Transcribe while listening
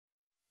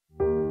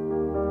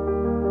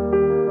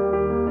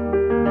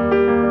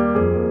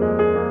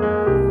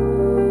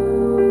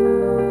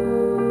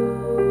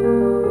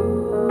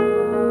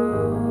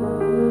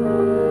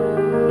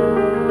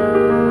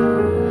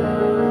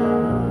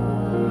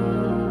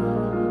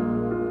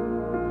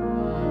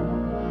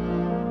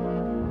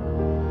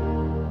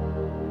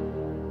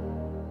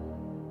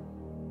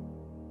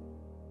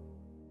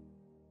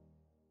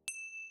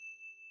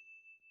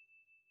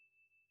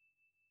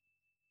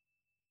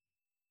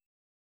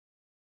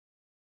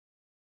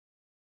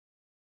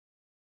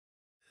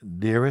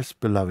Dearest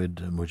beloved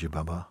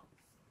Moojibaba,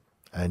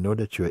 I know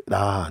that you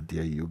are,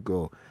 there you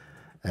go.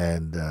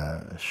 And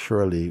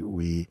surely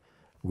we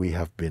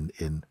have been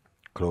in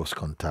close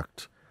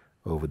contact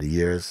over the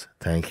years.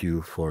 Thank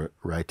you for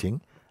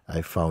writing.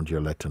 I found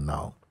your letter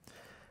now.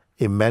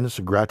 Immense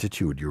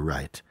gratitude, you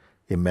write.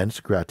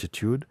 Immense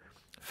gratitude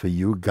for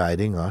you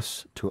guiding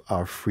us to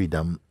our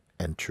freedom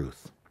and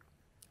truth.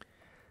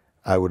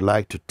 I would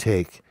like to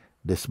take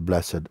this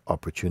blessed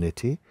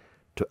opportunity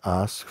to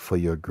ask for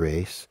your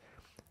grace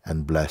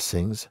and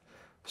blessings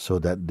so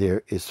that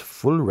there is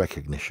full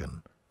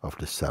recognition of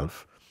the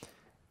self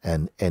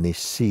and any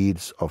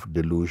seeds of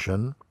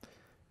delusion,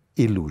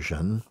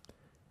 illusion,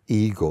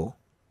 ego,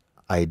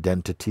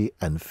 identity,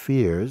 and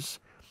fears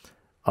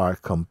are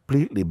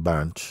completely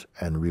burnt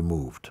and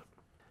removed.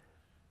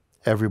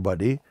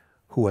 Everybody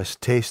who has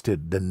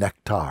tasted the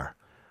nectar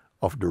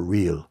of the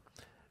real,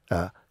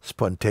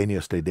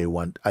 spontaneously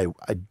I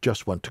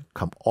just want to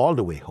come all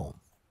the way home.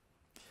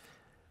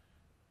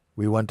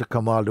 We want to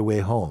come all the way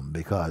home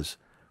because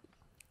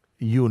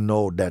you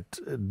know that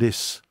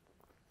this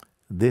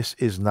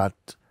is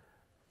not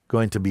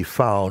going to be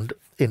found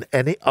in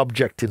any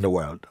object in the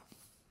world.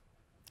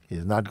 It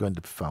is not going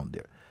to be found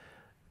there.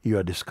 You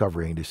are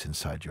discovering this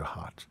inside your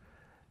heart.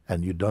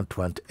 And you don't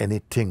want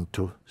anything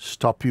to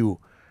stop you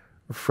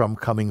from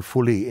coming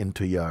fully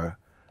into your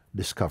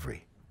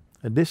discovery.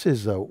 And this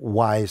is a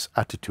wise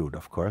attitude,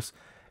 of course,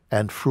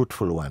 and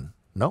fruitful one,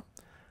 no?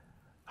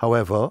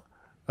 However,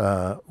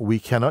 we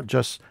cannot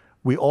just,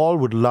 we all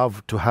would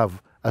love to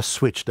have a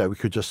switch that we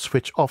could just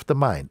switch off the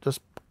mind. Just,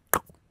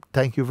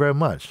 thank you very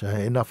much,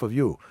 enough of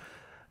you.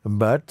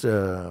 But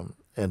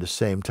at the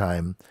same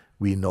time,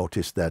 we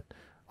notice that,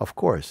 of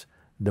course,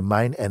 the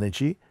mind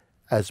energy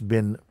has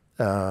been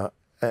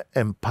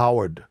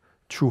empowered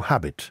through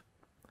habit.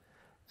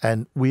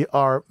 And we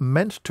are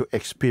meant to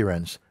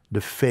experience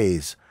the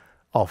phase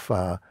of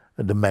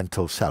the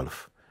mental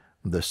self,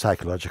 the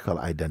psychological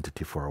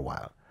identity for a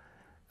while.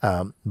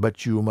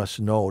 But you must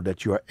know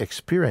that you are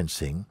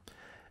experiencing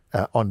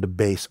on the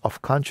base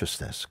of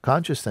consciousness.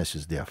 Consciousness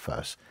is there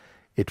first.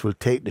 It will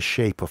take the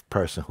shape of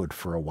personhood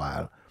for a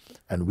while,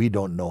 and we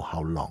don't know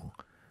how long.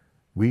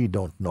 We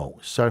don't know.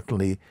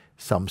 Certainly,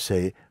 some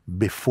say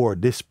before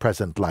this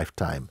present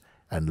lifetime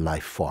and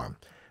life form,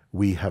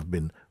 we have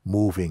been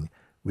moving,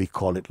 we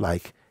call it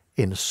like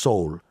in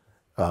soul,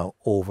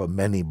 over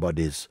many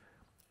bodies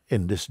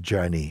in this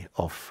journey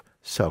of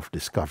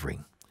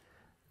self-discovering.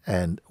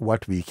 And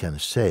what we can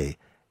say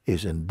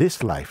is in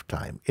this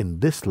lifetime, in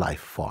this life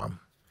form,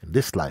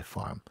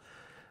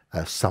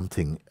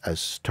 something has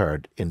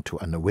stirred into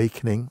an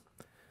awakening,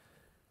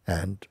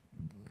 and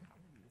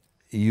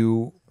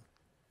you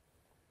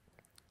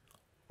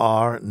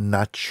are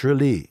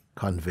naturally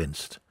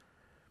convinced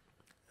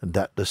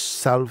that the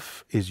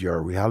self is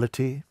your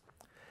reality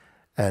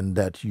and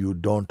that you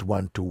don't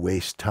want to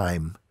waste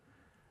time,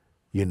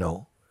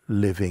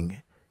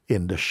 living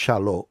in the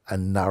shallow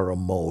and narrow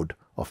mode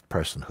of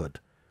personhood.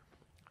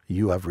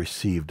 You have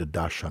received the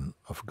darshan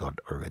of God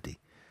already.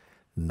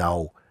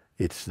 Now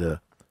it's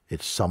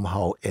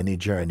somehow any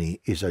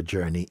journey is a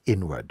journey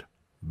inward.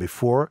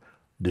 Before,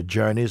 the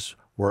journeys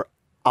were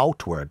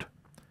outward.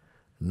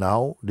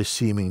 Now the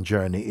seeming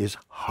journey is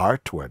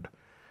heartward.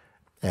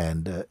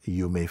 And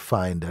you may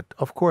find that,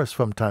 of course,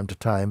 from time to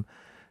time,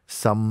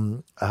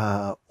 some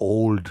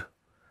old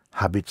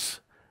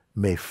habits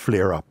may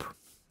flare up.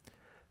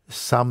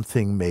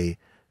 Something may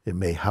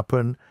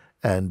happen,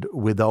 and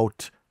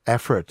without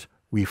effort,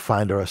 we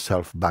find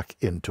ourselves back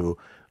into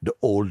the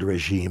old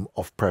regime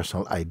of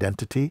personal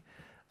identity.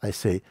 I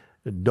say,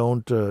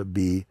 don't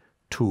be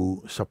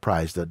too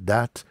surprised at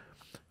that.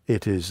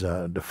 It is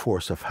the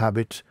force of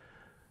habit.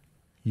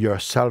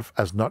 Yourself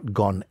has not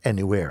gone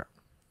anywhere.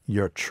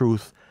 Your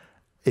truth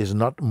is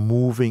not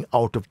moving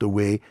out of the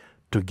way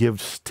to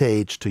give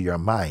stage to your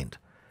mind.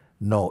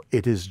 No,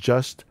 it is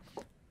just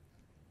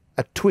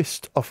a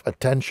twist of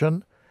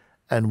attention,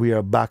 and we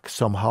are back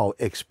somehow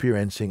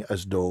experiencing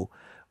as though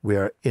we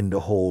are in the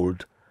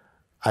old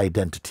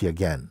identity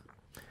again.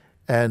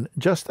 And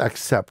just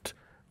accept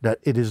that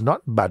it is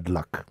not bad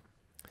luck.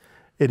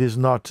 It is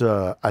not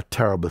a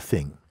terrible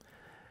thing.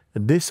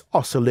 This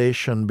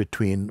oscillation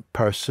between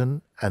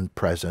person and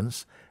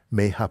presence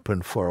may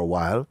happen for a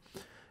while.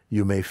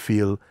 You may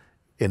feel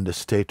in the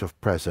state of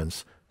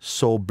presence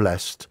so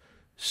blessed,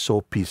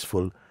 so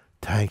peaceful.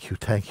 Thank you,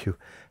 thank you.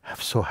 I'm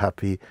so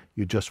happy.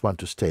 You just want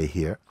to stay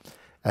here.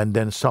 And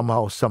then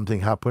somehow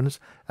something happens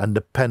and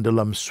the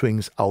pendulum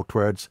swings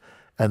outwards.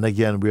 And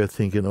again, we're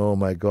thinking, oh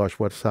my gosh,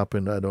 what's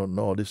happened? I don't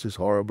know. This is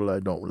horrible. I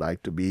don't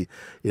like to be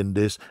in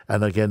this.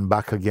 And again,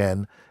 back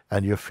again.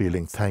 And you're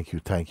feeling, thank you,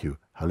 thank you.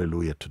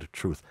 Hallelujah to the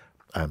truth.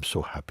 I'm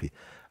so happy.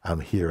 I'm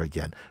here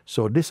again.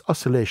 So this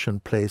oscillation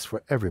plays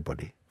for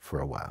everybody for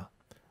a while.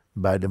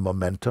 By the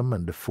momentum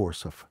and the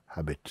force of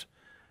habit,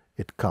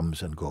 it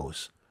comes and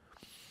goes.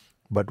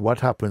 But what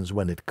happens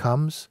when it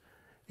comes?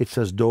 It's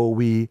as though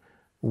we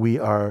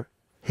are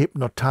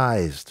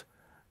hypnotized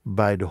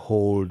by the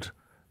old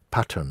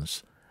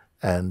patterns,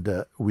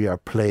 and we are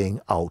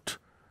playing out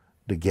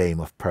the game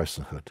of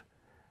personhood.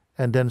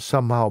 And then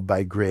somehow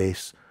by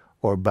grace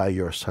or by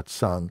your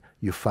satsang,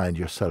 you find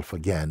yourself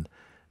again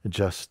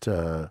just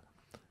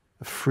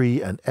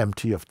free and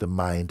empty of the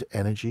mind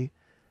energy,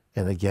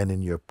 and again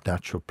in your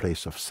natural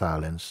place of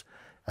silence,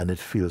 and it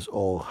feels,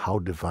 oh, how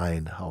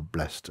divine, how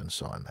blessed, and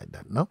so on like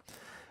that, no?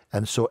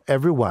 And so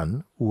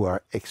everyone who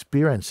are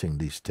experiencing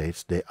these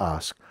states, they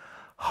ask,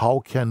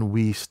 how can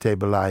we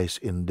stabilize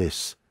in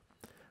this?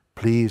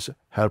 Please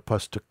help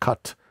us to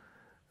cut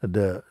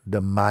the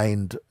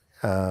mind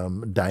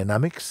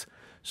dynamics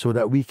so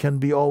that we can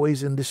be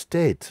always in this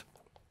state.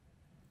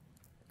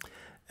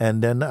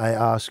 And then I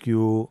ask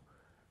you,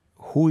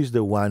 who is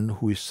the one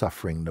who is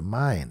suffering the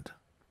mind?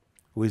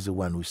 Who is the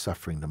one who is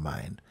suffering the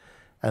mind?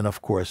 And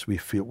of course we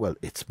feel, well,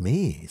 it's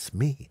me.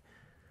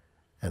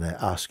 And I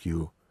ask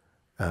you,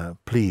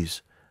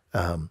 please,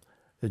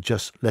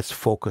 just let's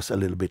focus a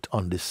little bit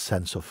on this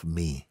sense of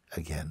me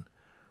again.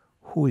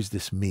 Who is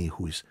this me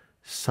who is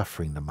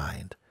suffering the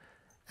mind?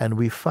 And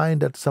we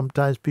find that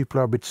sometimes people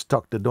are a bit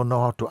stuck. They don't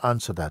know how to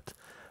answer that.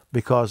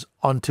 Because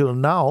until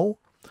now,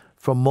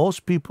 for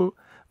most people,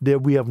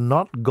 we have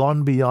not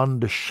gone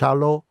beyond the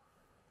shallow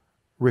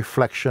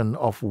reflection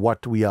of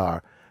what we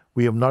are.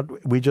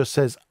 We just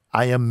says,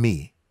 I am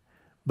me.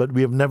 But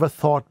we have never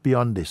thought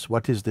beyond this.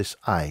 What is this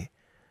I?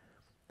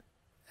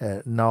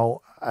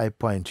 Now I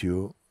point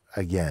you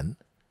again,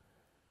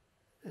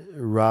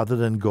 rather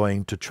than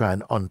going to try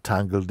and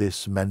untangle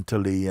this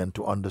mentally and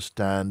to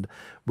understand,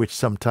 which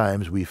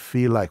sometimes we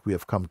feel like we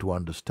have come to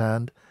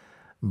understand,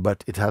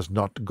 but it has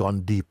not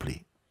gone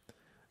deeply.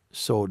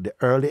 So the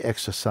early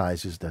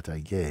exercises that I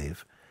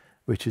gave,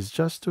 which is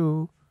just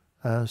to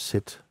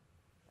sit,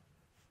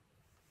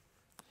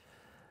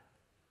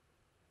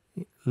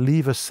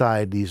 leave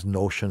aside these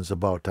notions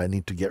about I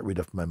need to get rid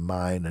of my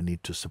mind, I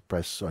need to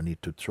suppress, or I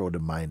need to throw the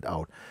mind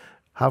out.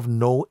 Have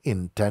no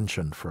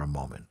intention for a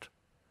moment.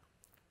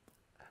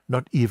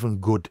 Not even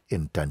good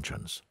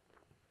intentions.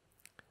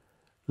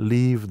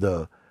 Leave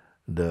the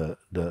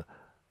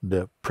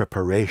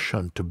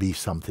preparation to be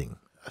something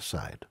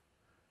aside.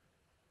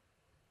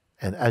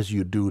 And as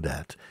you do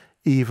that,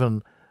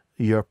 even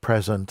your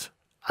present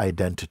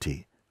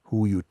identity,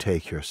 who you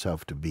take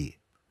yourself to be,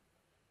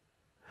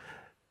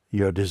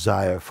 your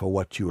desire for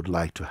what you would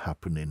like to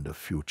happen in the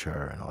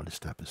future and all this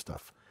type of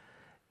stuff,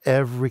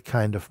 every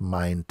kind of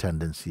mind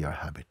tendency or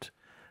habit,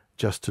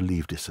 just to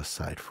leave this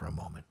aside for a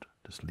moment.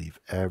 Just leave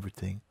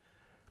everything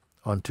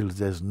until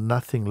there's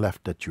nothing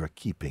left that you are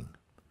keeping.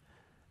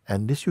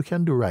 And this you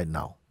can do right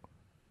now.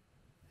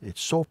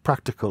 It's so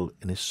practical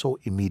and it's so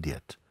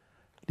immediate.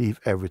 Leave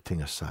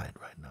everything aside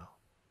right now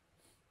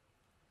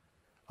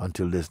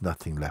until there's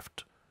nothing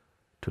left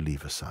to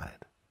leave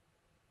aside.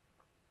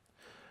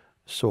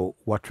 So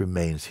what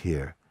remains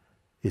here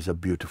is a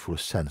beautiful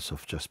sense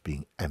of just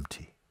being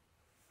empty.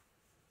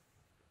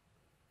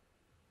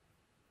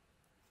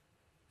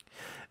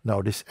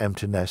 Now this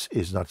emptiness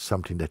is not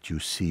something that you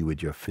see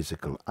with your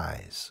physical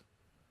eyes.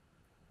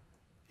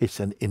 It's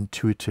an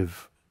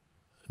intuitive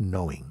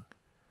knowing.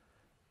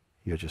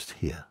 You're just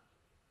here.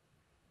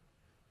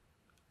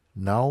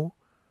 Now,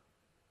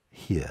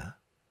 here,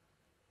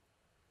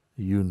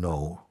 you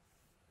know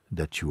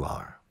that you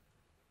are,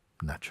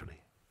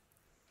 naturally.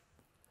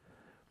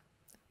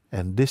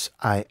 And this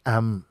I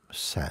am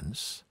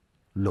sense,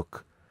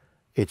 look,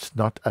 it's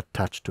not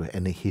attached to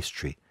any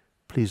history.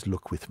 Please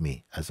look with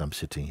me as I'm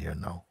sitting here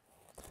now.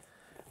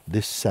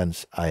 This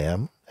sense I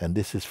am, and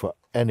this is for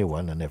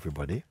anyone and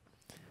everybody,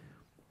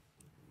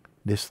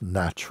 this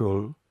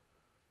natural,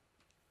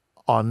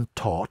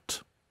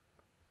 untaught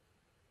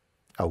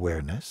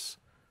awareness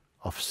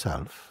of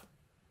self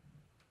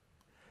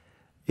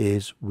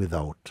is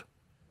without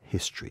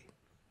history.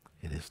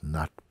 It is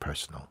not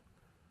personal.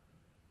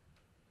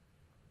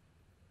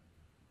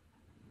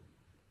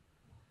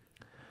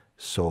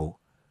 So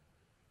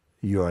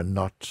you are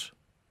not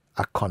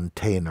a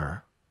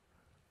container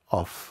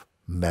of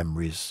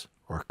memories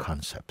or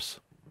concepts.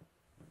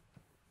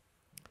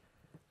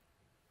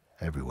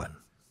 Everyone.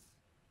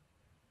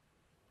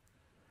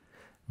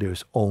 There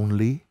is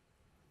only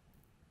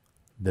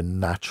the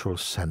natural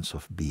sense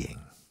of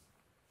being.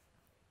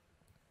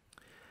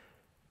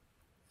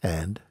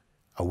 And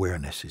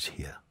awareness is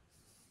here.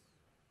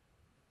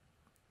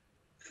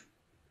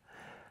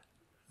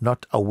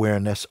 Not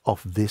awareness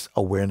of this,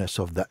 awareness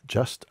of that,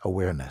 just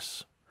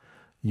awareness.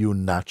 You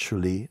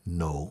naturally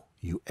know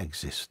you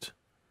exist.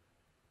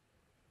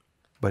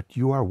 But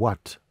you are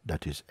what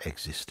that is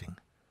existing.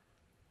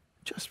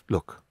 Just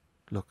look,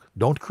 look.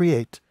 Don't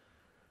create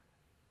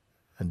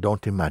and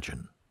don't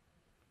imagine.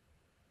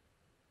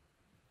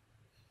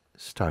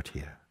 Start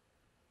here.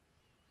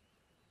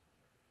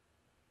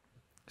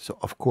 So,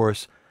 of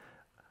course,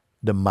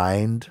 the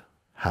mind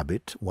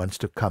habit wants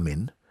to come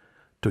in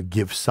to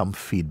give some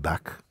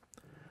feedback,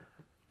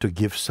 to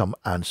give some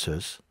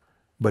answers,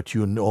 but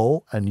you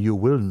know and you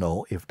will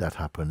know if that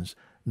happens.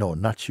 No,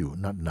 not you,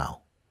 not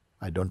now.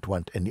 I don't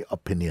want any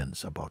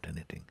opinions about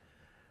anything.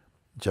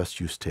 Just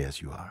you stay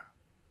as you are.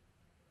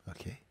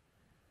 Okay?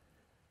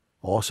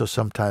 Also,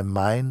 sometimes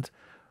mind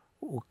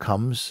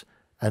comes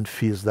and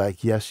feels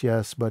like yes,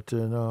 yes, but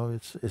no,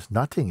 it's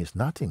nothing. It's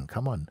nothing.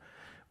 Come on,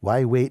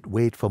 why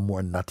wait for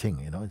more nothing?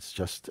 It's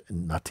just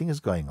nothing is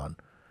going on.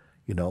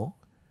 You know,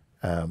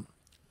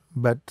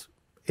 but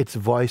its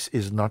voice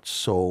is not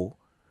so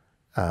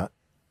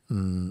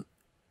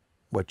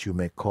what you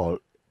may call,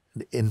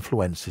 the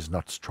influence is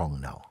not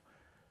strong now,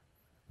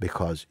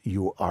 because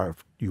you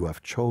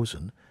have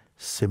chosen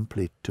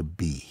simply to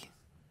be.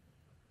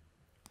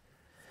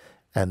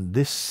 And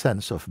this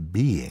sense of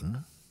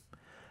being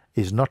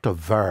is not a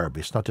verb.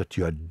 It's not that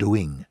you are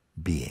doing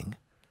being.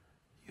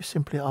 You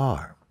simply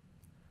are.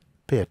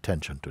 Pay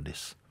attention to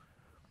this,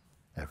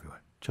 everyone.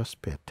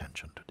 Just pay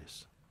attention to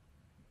this.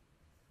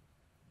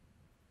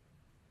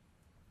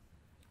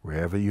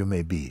 Wherever you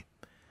may be,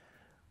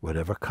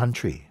 whatever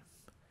country,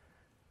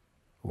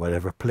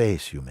 whatever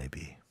place you may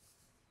be,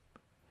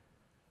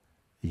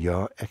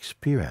 your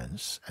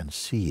experience and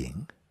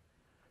seeing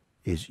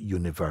is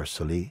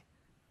universally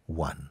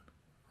one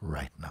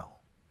right now,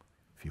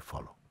 if you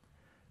follow.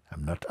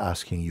 I'm not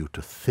asking you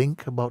to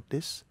think about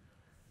this.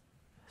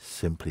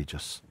 Simply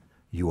just,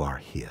 you are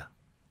here.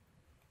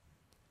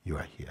 You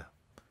are here.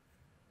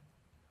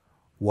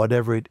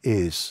 Whatever it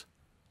is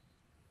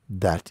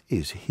that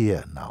is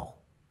here now,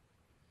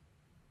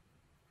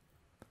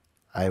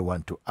 I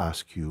want to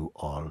ask you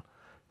all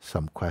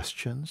some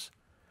questions.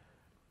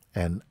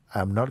 And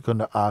I'm not going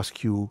to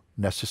ask you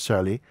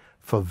necessarily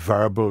for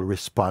verbal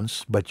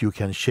response, but you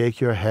can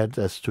shake your head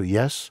as to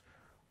yes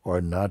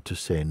or not to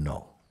say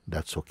no.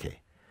 That's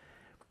okay.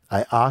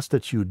 I ask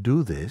that you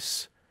do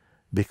this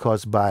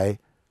because by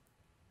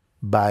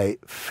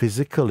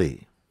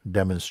physically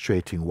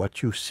demonstrating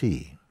what you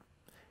see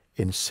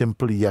in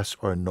simple yes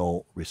or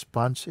no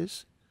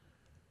responses,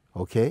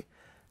 okay,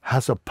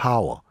 has a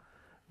power,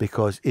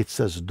 because it's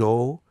as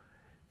though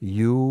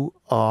you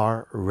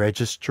are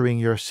registering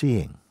your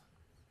seeing,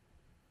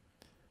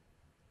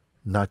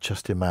 not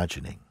just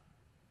imagining.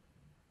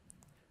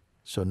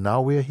 So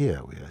now we are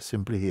here. We are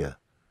simply here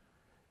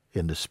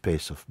in the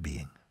space of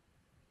being.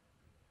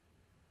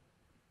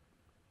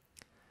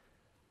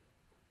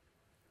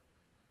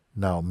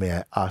 Now may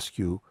I ask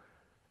you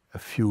a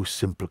few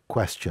simple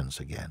questions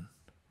again,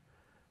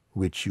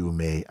 which you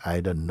may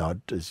either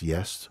nod as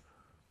yes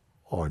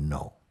or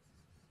no.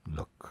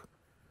 Look,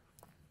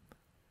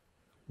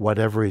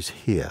 whatever is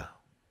here,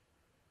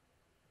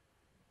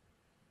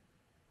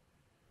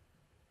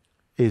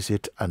 is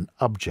it an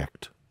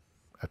object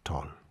at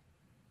all?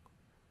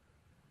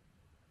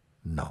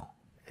 No,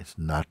 it's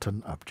not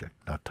an object,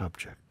 not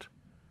object.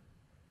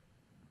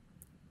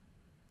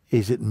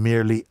 Is it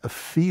merely a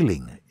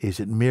feeling? Is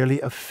it merely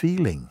a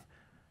feeling?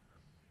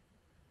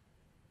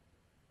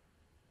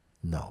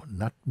 No,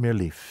 not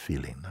merely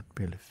feeling, not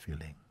merely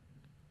feeling.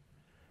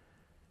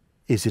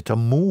 Is it a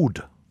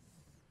mood?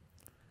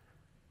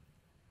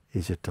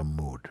 Is it a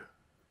mood?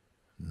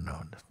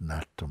 No,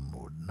 not a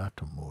mood, not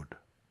a mood.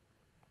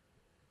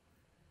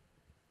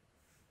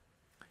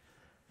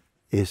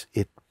 Is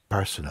it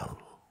personal?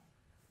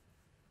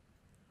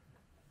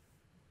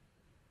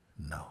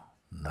 No,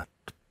 not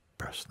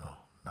personal,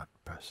 not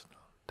personal.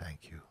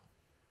 Thank you.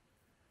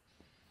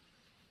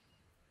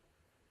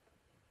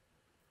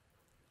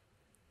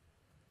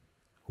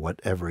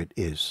 Whatever it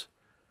is,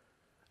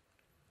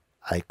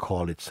 I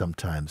call it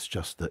sometimes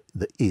just the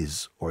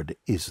is or the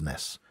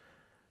isness,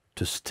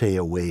 to stay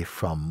away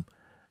from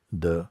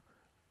the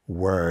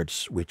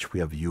words which we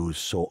have used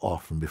so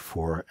often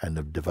before and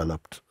have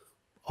developed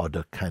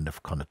other kind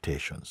of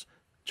connotations.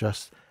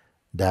 Just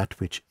that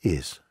which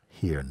is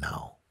here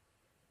now.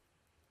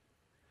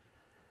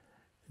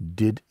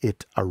 Did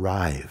it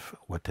arrive,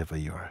 whatever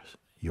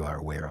you are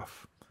aware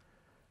of?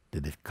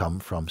 Did it come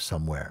from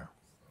somewhere?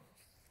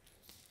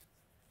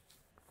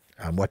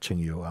 I'm watching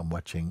you, I'm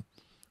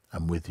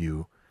with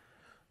you,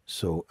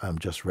 so I'm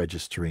just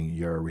registering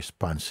your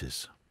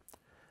responses.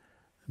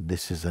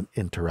 This is an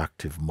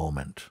interactive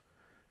moment,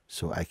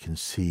 so I can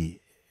see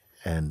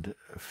and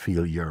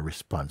feel your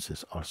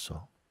responses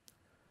also.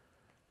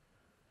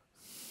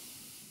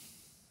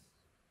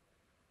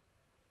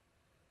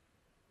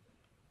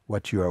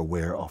 What you are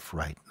aware of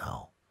right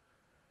now,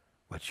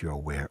 what you're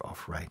aware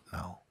of right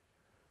now.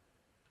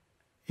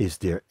 Is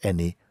there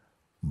any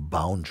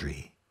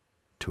boundary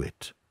to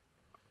it?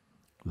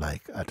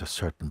 Like at a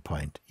certain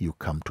point you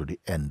come to the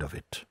end of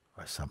it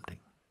or something.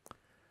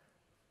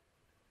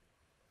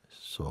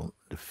 So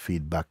the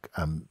feedback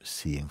I'm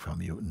seeing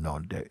from you, no,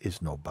 there is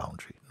no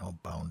boundary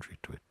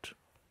to it.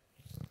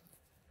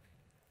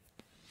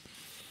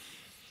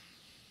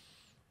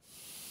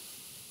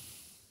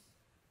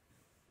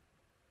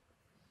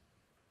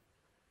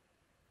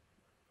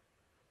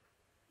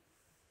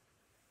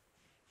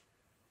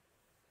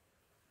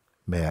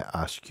 May I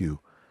ask you,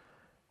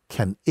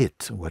 can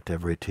it,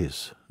 whatever it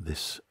is,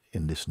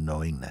 in this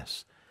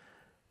knowingness,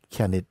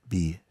 can it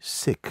be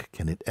sick?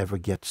 Can it ever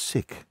get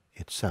sick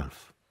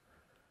itself?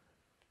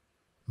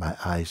 My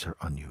eyes are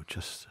on you,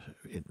 just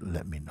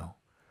let me know.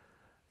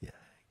 Yeah,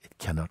 it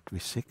cannot be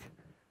sick.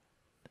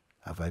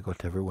 Have I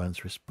got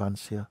everyone's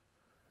response here?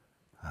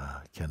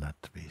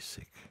 Cannot be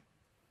sick.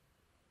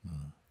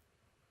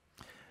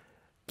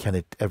 can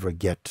it ever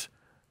get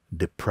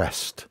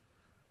depressed?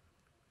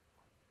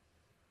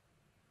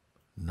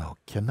 No,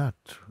 cannot.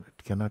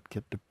 It cannot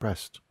get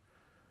depressed.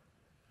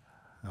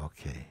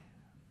 Okay.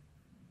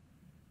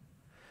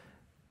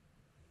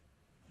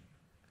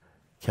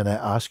 Can I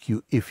ask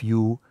you if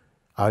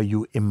are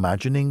you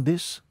imagining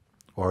this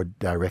or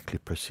directly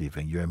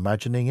perceiving? You're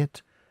imagining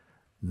it?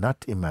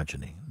 Not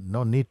imagining.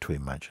 No need to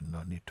imagine.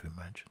 No need to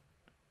imagine.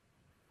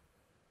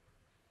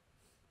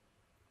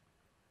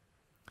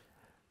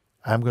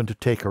 I'm going to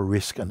take a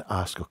risk and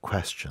ask a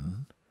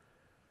question.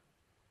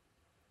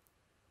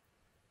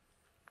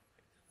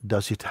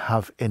 Does it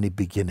have any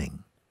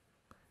beginning?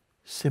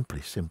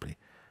 Simply.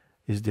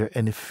 Is there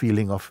any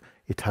feeling of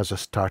it has a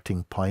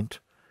starting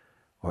point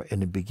or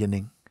any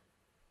beginning?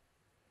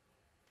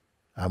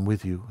 I'm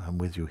with you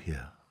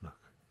here. Look,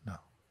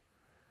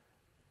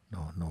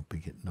 no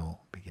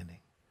beginning.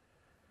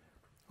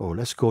 Oh,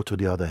 let's go to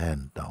the other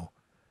hand now.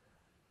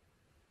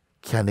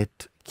 Can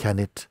it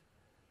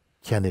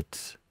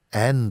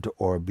end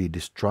or be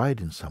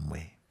destroyed in some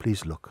way?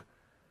 Please look.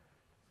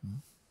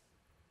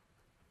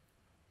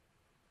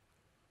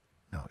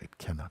 No, it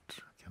cannot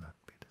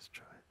be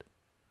destroyed.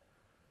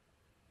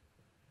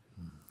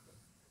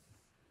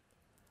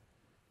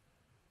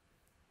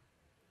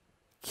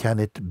 Can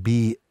it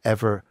be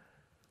ever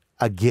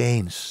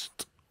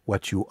against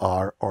what you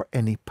are or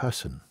any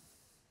person?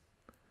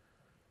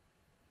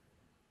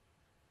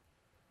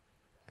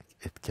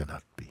 It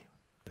cannot be.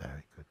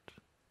 Very good.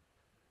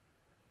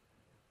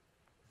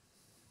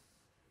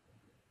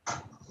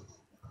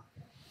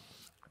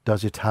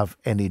 Does it have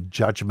any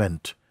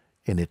judgment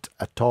in it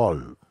at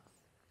all?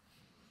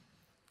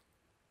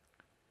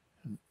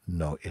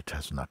 No, it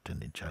has not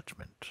any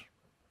judgment.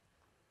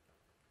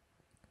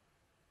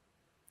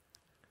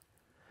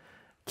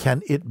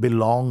 Can it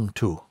belong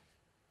to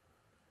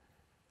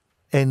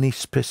any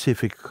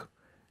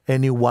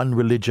one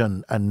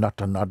religion and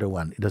not another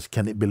one?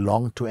 Can it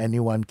belong to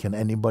anyone? Can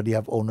anybody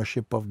have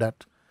ownership of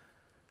that?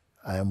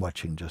 I am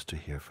watching just to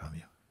hear from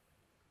you.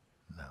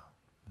 No.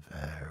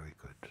 Very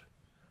good.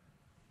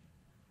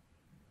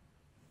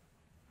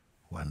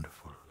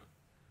 Wonderful.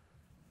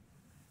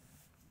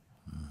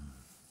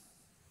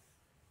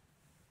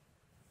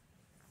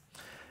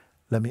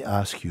 Let me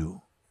ask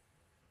you,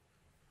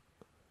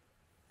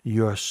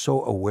 you're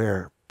so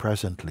aware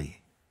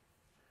presently.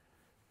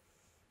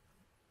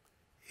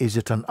 Is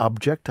it an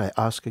object? I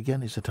ask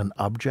again, is it an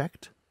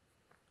object?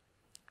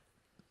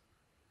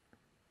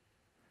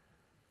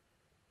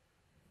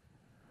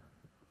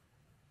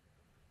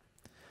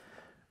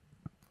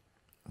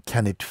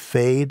 Can it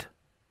fade?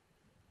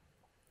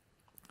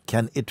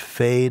 Can it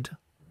fade?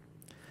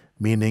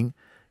 Meaning,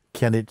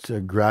 can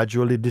it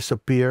gradually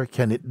disappear?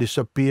 Can it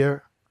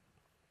disappear?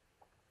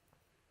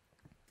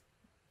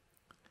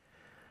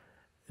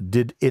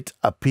 Did it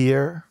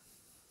appear?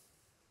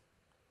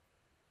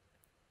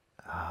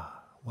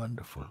 Ah,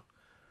 wonderful.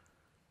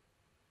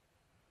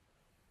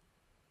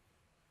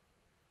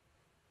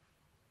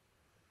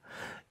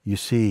 You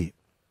see,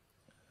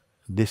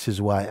 this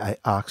is why I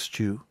asked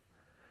you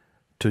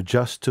to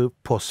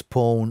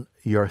postpone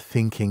your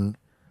thinking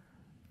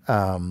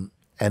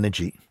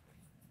energy,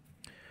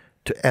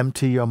 to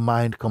empty your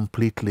mind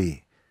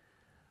completely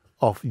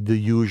of the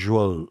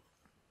usual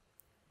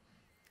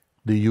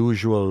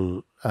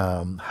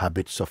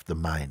habits of the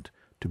mind,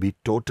 to be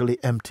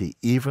totally empty,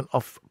 even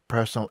of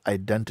personal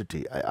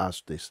identity. I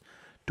ask this.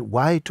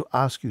 Why to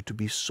ask you to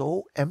be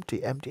so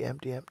empty?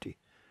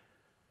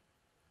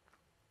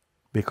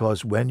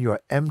 Because when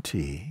you're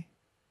empty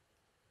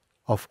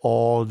of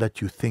all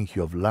that you think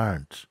you have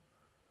learned,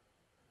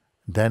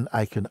 then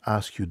I can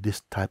ask you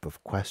this type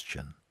of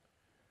question.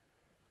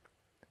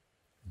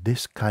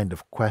 This kind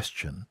of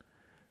question,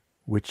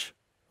 which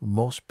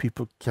most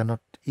people cannot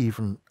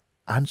even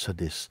answer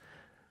this.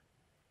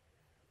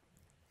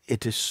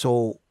 It is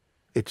so,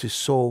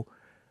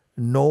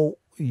 no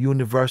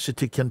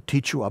university can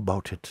teach you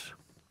about it.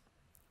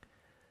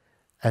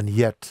 And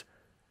yet,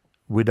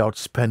 without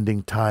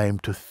spending time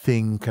to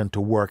think and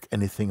to work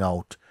anything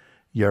out,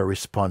 your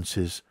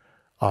responses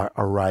are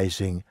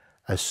arising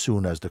as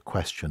soon as the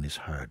question is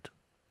heard.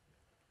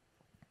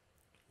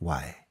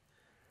 Why?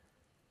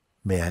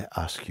 May I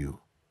ask you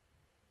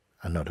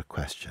another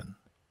question?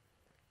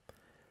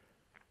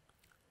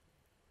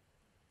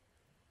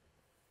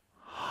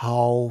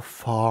 How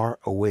far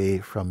away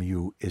from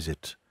you is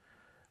it?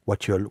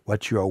 What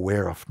you're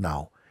aware of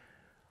now?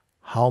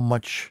 How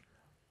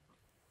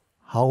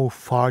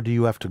far do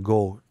you have to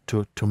go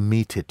to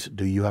meet it?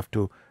 Do you have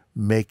to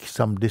make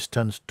some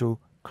distance to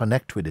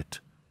connect with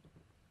it?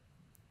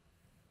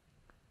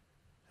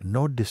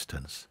 No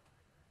distance.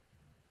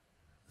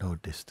 No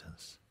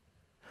distance.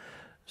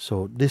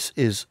 So this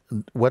is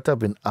what I've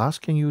been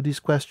asking you, these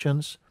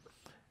questions,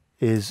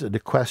 is the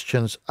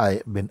questions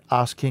I've been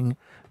asking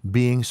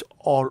beings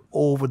all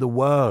over the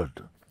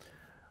world,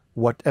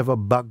 whatever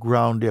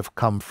background they've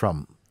come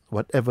from,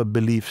 whatever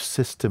belief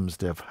systems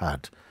they've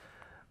had,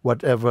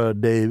 whatever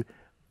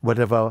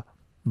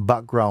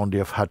background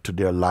they've had to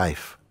their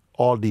life,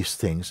 all these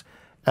things,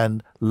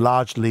 and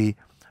largely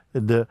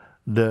the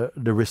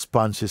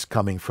response is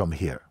coming from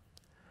here.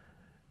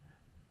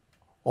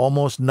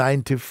 Almost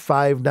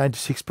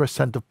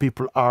 95-96% of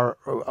people are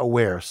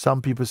aware.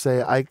 Some people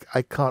say, I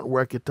can't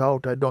work it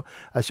out.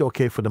 I say,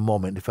 okay, for the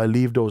moment, if I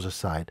leave those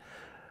aside,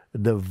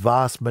 the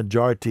vast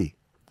majority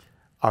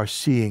are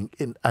seeing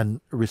and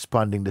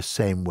responding the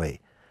same way.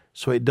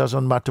 So it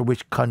doesn't matter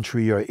which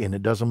country you're in.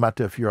 It doesn't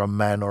matter if you're a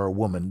man or a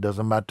woman. It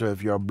doesn't matter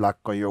if you're black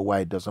or you're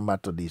white. It doesn't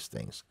matter these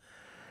things.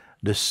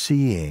 The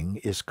seeing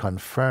is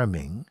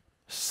confirming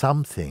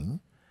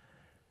something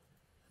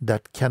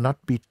that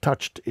cannot be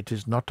touched. It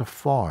is not a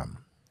form.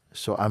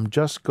 So I'm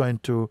just going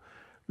to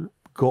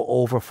go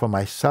over for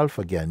myself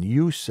again.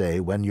 You say,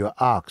 when you're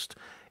asked,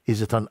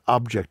 is it an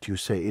object? You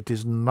say, it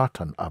is not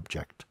an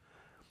object.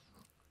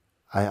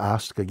 I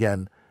ask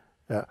again,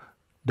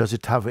 does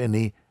it have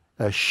any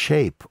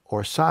shape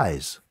or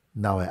size?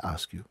 Now I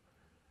ask you,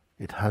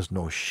 it has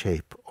no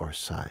shape or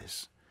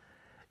size.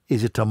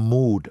 Is it a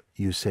mood?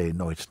 You say,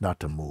 no, it's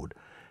not a mood.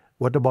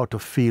 What about a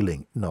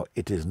feeling? No,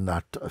 it is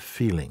not a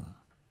feeling.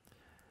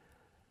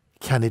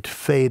 Can it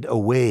fade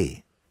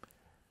away?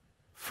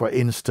 For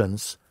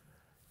instance,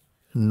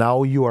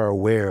 now you are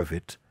aware of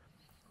it.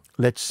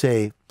 Let's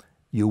say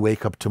you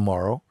wake up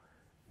tomorrow.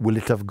 Will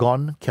it have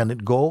gone? Can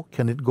it go?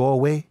 Can it go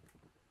away?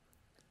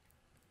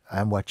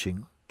 I'm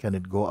watching. Can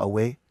it go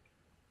away?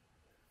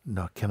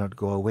 No, cannot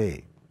go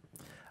away.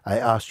 I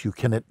asked you,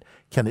 can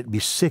it be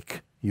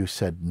sick? You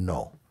said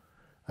no.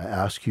 I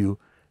asked you,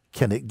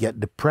 can it get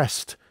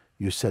depressed?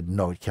 You said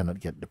no, it cannot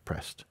get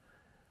depressed.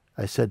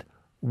 I said,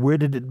 where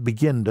did it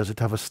begin? Does it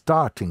have a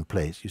starting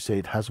place? You say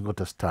it hasn't got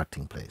a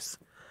starting place.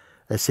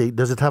 I say,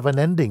 does it have an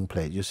ending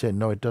place? You say,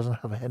 no, it doesn't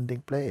have an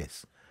ending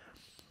place.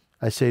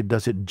 I say,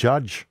 does it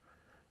judge?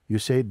 You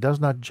say, it does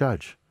not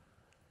judge.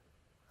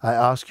 I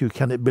ask you,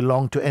 can it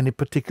belong to any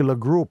particular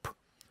group?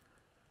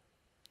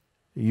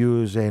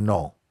 You say,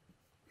 no.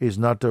 It's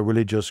not a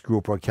religious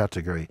group or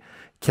category.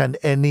 Can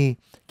any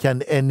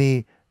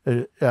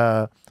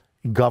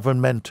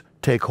government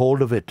take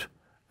hold of it?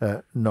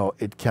 No,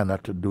 it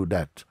cannot do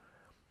that.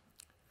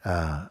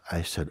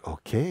 I said,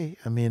 okay.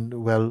 I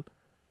mean, well,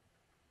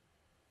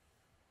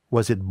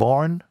 was it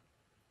born?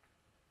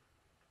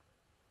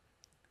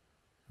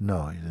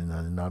 No, it's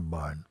not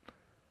born.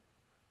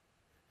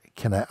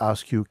 Can I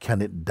ask you,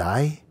 can it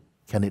die?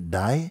 Can it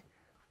die?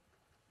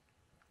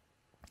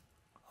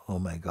 Oh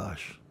my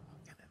gosh,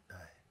 can it die?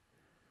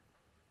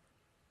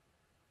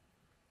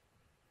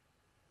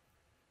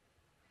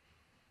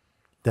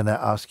 Then I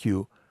ask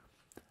you,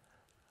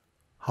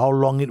 how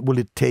long will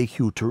it take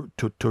you to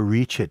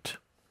reach it?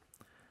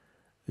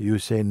 You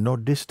say, no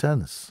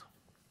distance.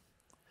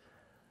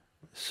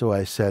 So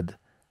I said,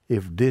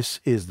 if this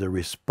is the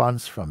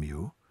response from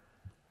you,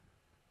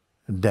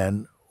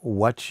 then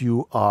what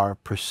you are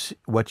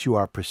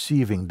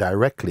perceiving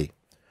directly,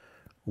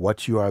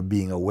 what you are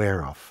being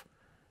aware of,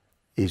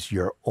 is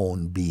your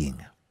own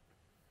being,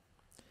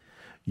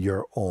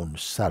 your own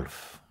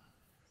self,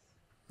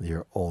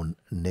 your own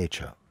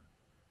nature,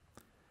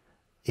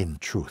 in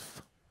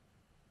truth.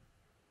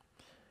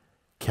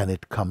 Can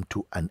it come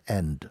to an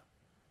end?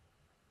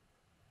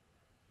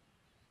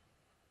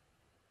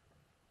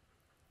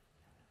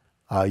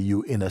 Are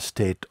you in a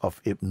state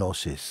of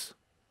hypnosis?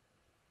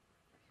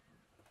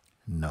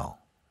 No,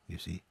 you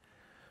see.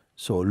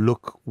 So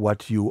look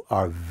what you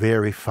are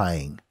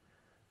verifying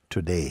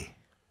today.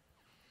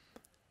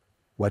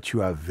 What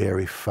you are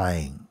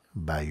verifying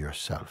by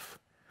yourself.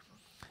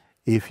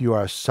 If you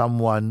are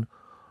someone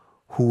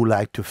who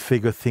like to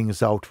figure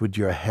things out with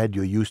your head,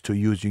 you're used to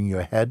using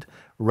your head,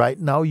 right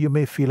now you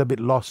may feel a bit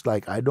lost,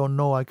 like, I don't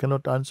know, I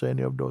cannot answer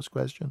any of those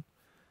questions.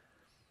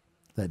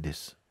 Like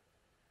this.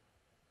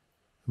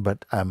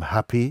 But I'm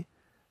happy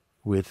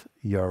with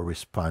your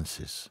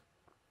responses.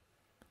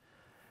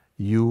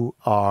 You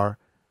are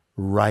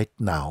right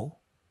now.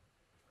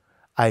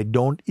 I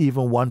don't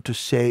even want to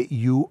say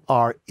you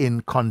are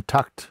in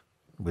contact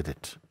with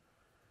it.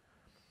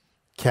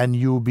 Can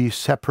you be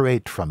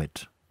separate from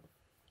it?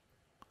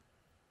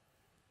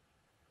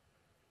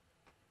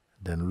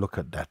 Then look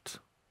at that.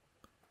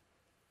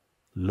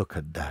 Look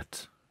at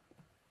that.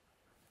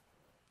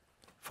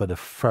 For the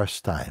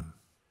first time,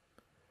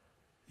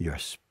 you're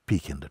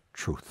speaking the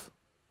truth.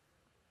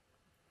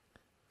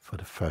 For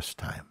the first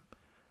time.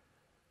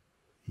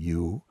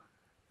 You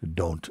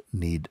don't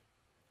need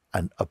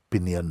an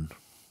opinion.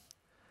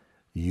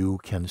 You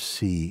can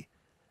see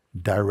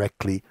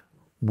directly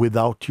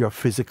without your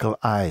physical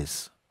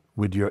eyes,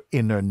 with your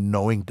inner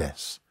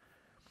knowingness.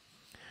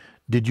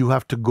 Did you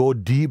have to go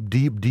deep,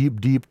 deep,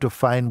 deep, deep to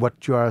find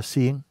what you are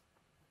seeing?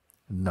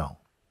 No.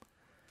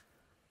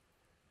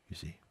 You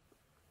see,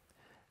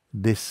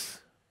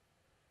 this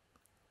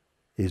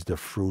is the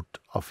fruit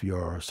of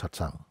your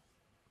satsang.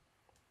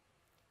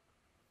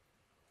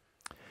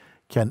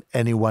 Can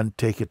anyone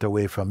take it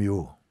away from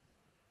you?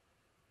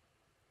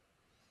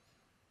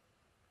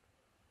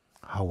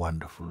 How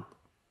wonderful.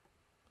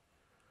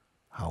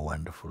 How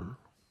wonderful.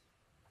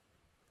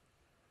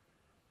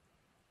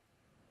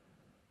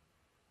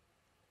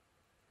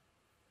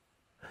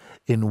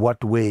 In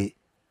what way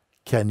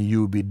can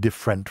you be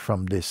different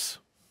from this?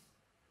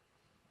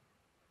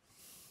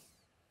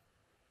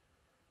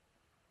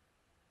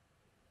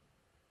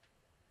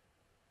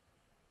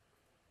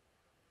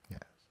 Yes.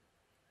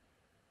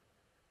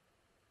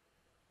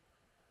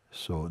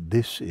 So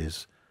this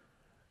is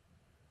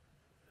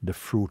the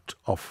fruit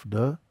of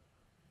the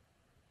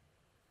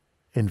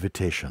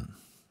invitation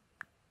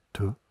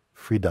to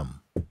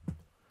freedom.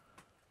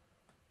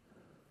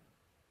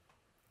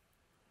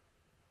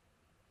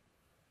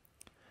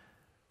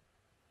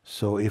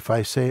 So if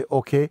I say,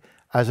 okay,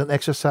 as an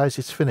exercise,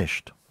 it's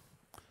finished.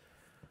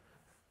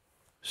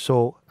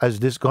 So has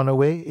this gone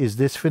away? Is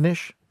this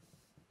finished?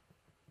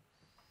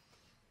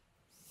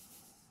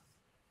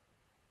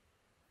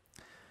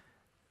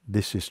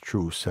 This is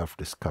true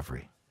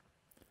self-discovery.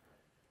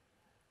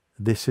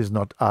 This is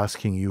not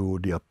asking you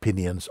the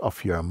opinions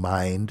of your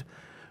mind,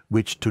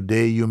 which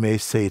today you may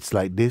say it's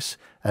like this,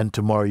 and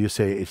tomorrow you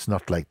say it's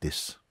not like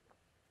this.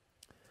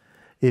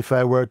 If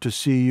I were to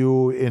see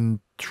you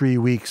in 3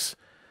 weeks,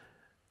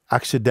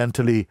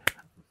 accidentally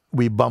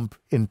we bump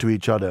into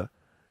each other,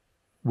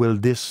 will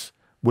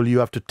you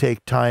have to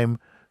take time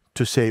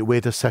to say,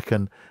 wait a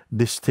second,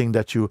 this thing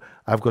that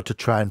I've got to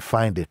try and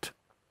find it.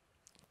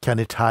 Can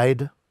it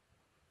hide?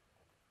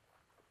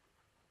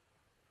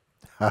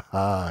 Ha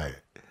ha.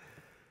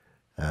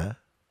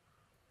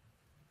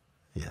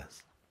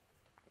 Yes.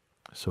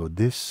 So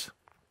this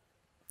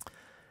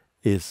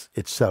is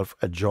itself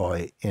a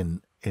joy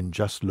in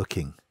just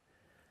looking.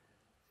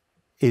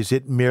 Is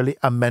it merely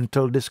a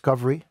mental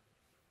discovery?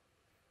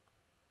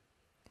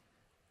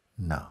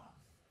 No.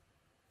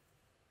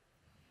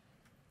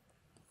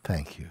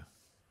 Thank you.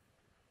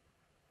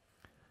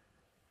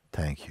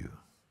 Thank you.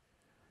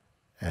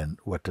 And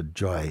what a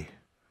joy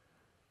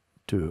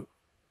to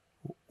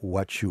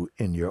watch you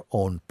in your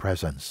own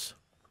presence,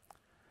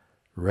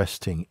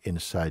 resting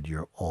inside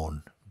your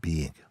own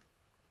being.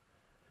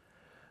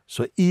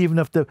 So even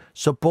if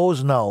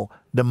suppose now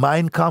the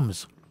mind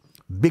comes,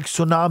 big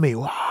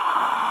tsunami,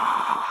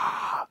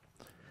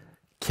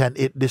 can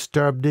it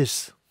disturb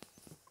this?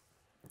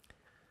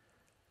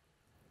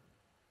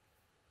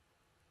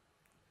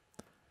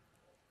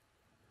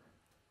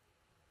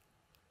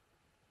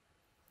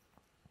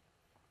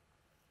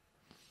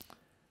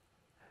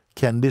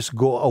 Can this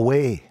go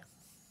away?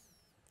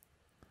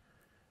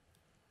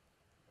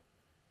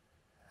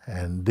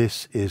 And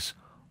this is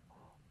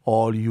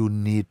all you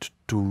need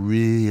to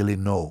really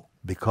know,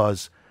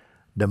 because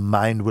the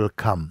mind will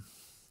come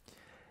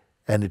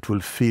and it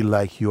will feel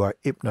like you are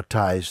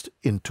hypnotized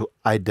into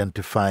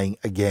identifying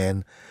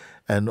again.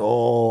 And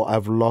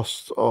I'm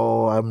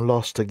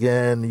lost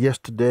again.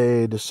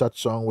 Yesterday the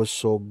Satsang was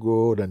so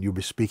good, and you'll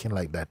be speaking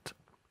like that.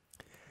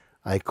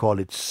 I call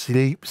it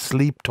sleep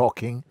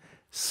talking,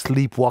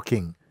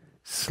 sleepwalking,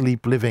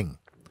 sleep living.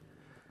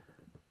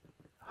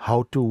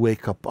 How to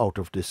wake up out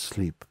of this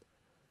sleep?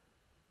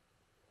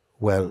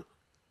 Well,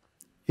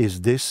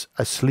 is this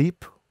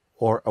asleep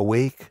or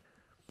awake?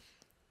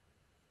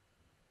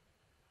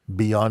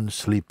 Beyond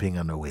sleeping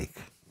and awake.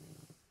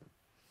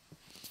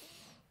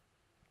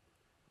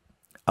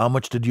 How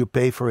much did you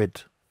pay for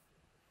it?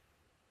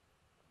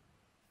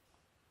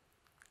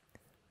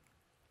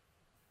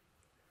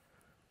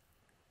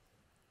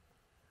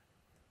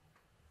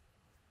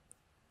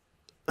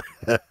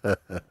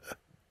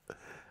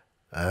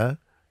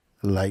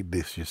 Like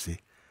this, you see.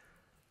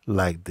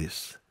 Like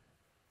this.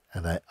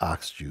 And I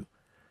asked you,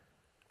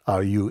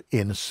 are you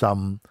in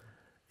some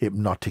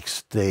hypnotic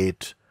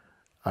state?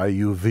 Are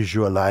you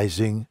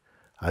visualizing?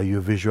 Are you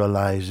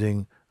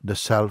visualizing the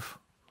self?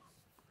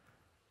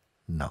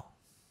 No.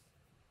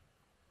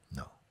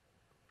 No.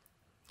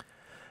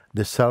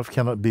 The self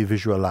cannot be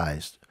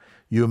visualized.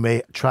 You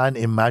may try and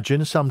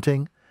imagine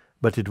something,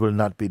 but it will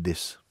not be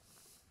this.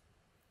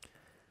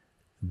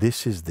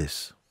 This is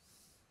this.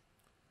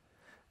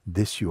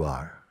 This you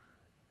are.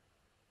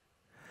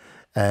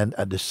 And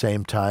at the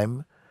same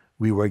time,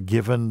 we were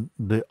given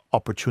the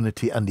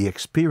opportunity and the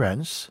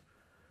experience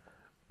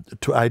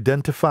to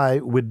identify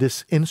with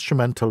this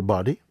instrumental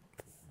body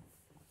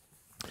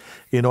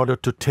in order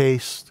to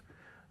taste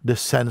the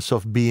sense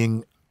of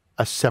being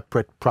a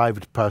separate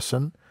private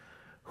person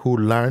who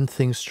learn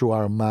things through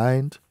our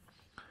mind,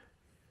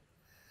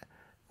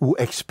 who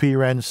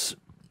experience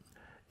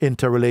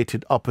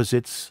interrelated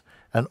opposites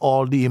and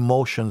all the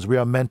emotions. We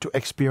are meant to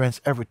experience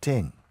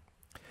everything.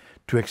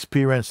 To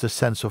experience the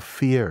sense of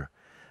fear,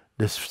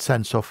 this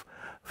sense of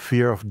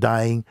fear of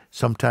dying,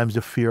 sometimes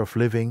the fear of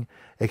living,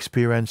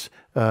 experience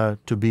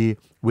to be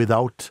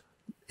without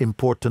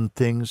important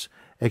things,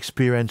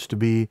 experience to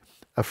be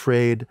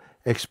afraid,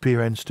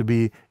 experience to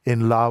be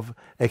in love,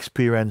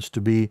 experience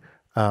to be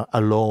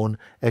alone,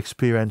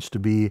 experience to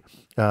be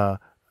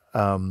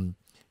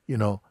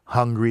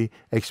hungry.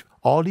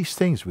 All these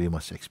things we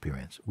must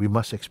experience. We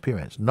must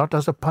experience, not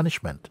as a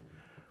punishment,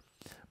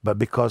 but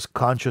because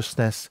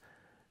consciousness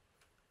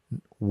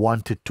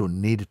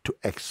needed to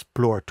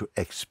explore, to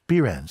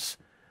experience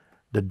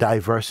the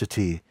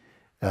diversity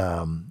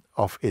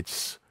of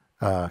its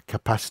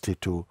capacity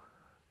to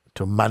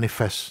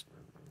manifest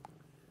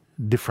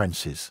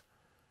differences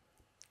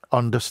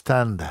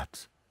understand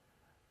that.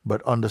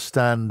 But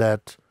understand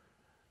that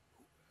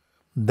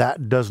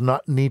that does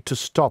not need to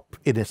stop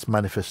in its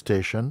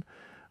manifestation.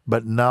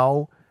 But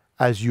now,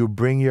 as you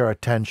bring your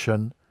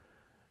attention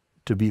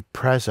to be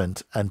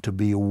present and to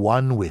be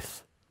one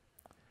with,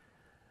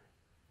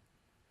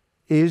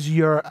 is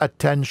your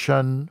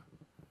attention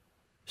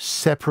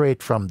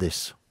separate from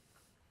this?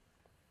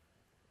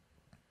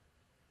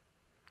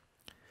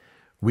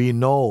 We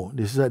know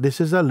this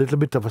is a little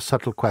bit of a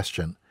subtle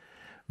question,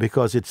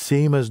 because it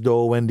seems as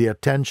though when the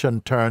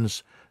attention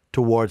turns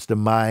towards the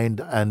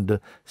mind and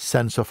the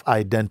sense of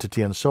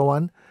identity and so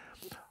on,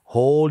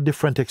 whole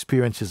different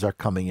experiences are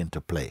coming into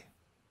play.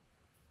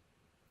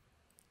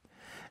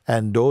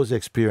 And those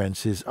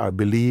experiences are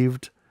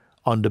believed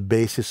on the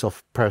basis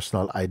of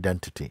personal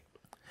identity.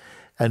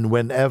 And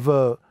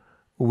whenever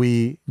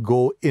we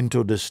go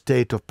into the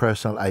state of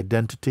personal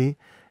identity,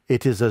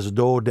 it is as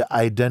though the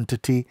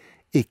identity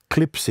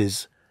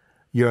eclipses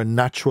your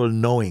natural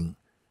knowing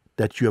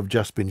that you have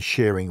just been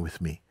sharing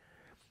with me.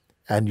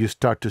 And you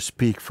start to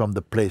speak from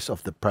the place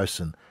of the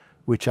person,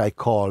 which I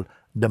call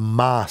the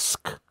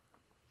mask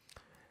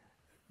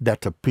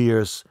that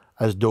appears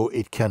as though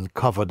it can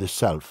cover the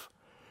self.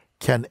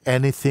 Can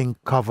anything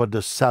cover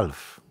the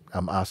self?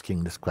 I'm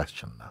asking this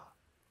question now.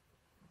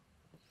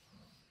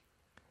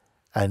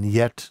 And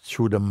yet,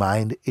 through the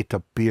mind, it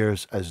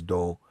appears as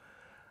though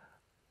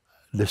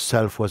the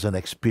self was an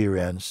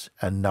experience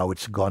and now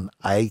it's gone.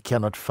 I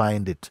cannot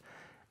find it.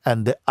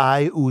 And the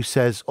I who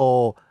says,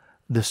 oh,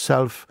 the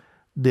self,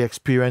 the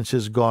experience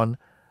is gone,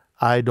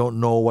 I don't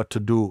know what to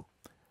do.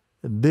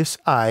 This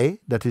I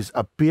that is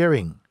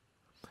appearing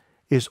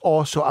is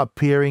also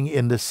appearing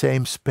in the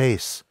same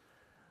space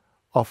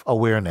of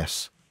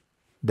awareness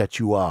that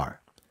you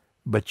are.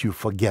 But you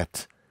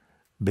forget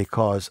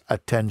because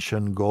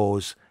attention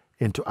goes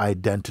into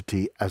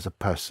identity as a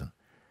person.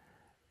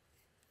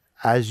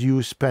 As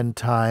you spend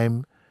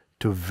time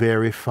to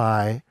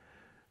verify,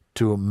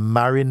 to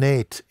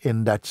marinate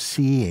in that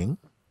seeing,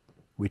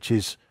 which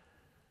is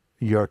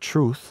your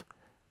truth,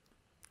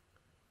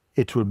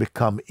 it will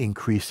become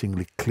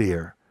increasingly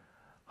clear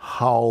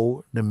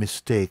how the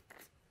mistake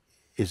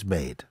is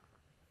made.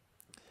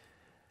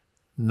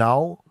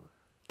 Now,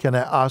 can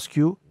I ask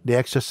you, the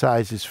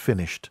exercise is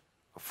finished.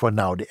 For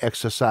now, the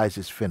exercise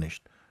is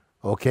finished.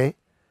 Okay?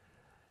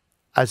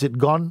 Has it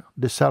gone?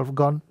 The self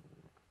gone?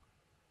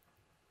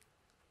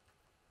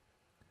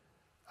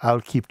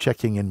 I'll keep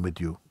checking in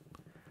with you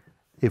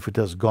if it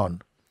has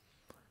gone.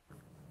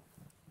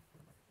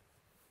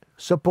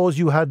 Suppose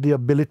you had the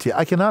ability,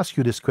 I can ask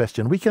you this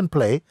question, we can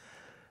play.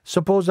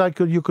 Suppose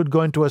you could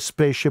go into a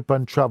spaceship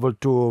and travel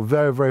to a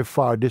very, very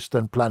far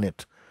distant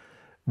planet.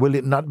 Will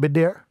it not be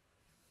there?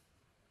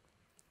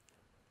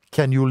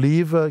 Can you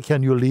leave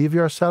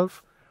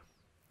yourself?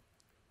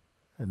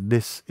 And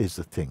this is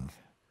the thing.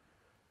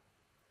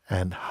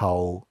 And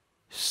how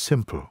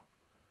simple,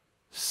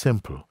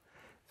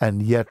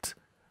 and yet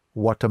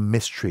what a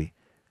mystery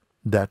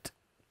that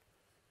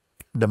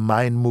the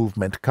mind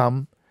movement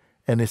come,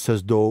 and it's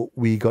as though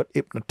we got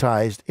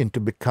hypnotized into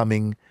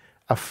becoming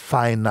a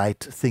finite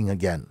thing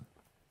again.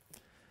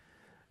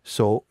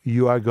 So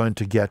you are going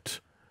to get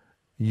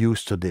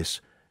used to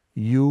this.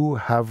 You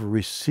have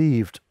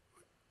received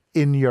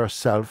in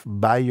yourself,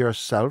 by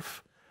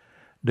yourself,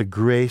 the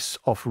grace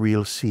of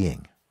real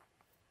seeing.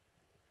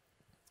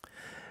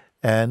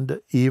 And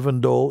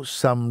even though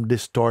some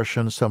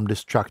distortion, some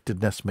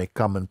distractedness may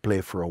come and play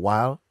for a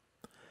while,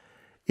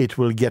 it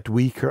will get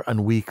weaker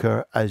and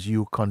weaker as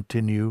you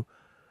continue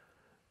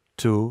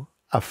to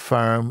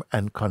affirm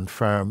and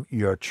confirm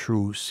your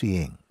true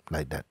seeing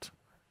like that.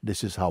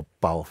 This is how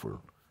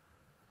powerful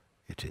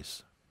it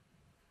is.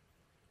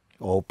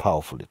 Oh,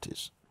 powerful it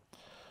is.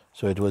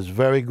 So it was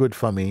very good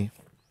for me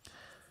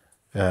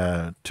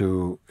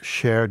to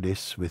share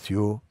this with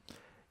you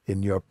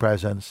in your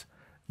presence.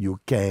 You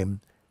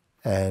came,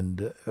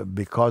 and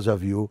because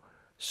of you,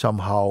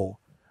 somehow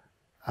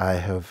I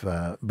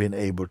have been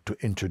able to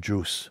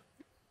introduce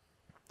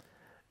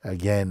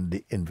again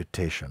the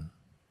invitation.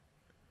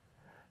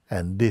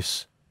 And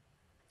this,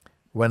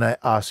 when I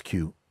ask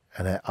you,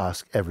 and I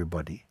ask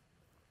everybody,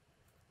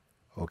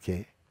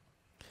 okay,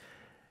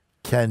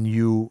 can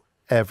you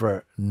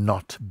ever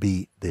not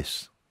be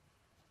this?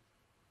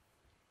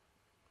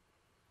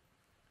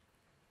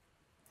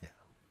 Yeah.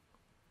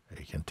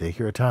 You can take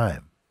your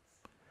time.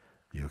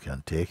 You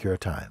can take your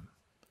time.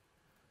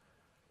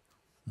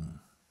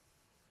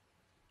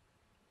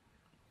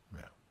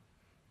 Yeah.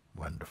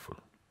 Wonderful.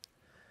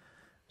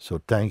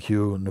 So thank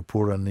you,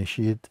 Nupura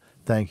Nishit.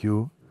 Thank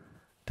you.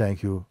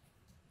 Thank you.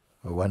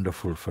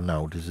 Wonderful for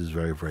now. This is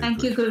very, very Thank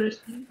good. you,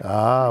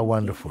 Guru.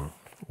 Wonderful.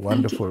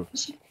 Wonderful.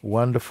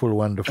 Wonderful,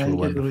 wonderful, Thank you,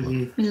 wonderful.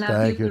 Guruji. We love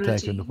Thank you, you,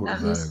 thank you, Guruji. Nupura.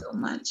 Love you so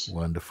much.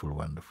 Wonderful,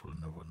 wonderful,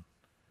 wonderful.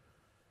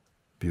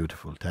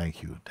 Beautiful.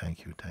 Thank you,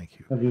 thank you, thank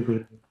you. Love you,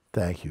 Guruji.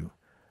 Thank you.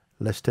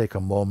 Let's take a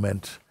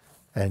moment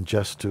and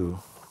just to,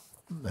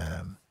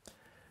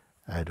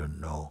 I don't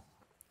know,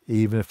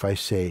 even if I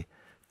say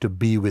to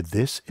be with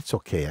this, it's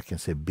okay. I can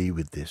say be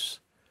with this.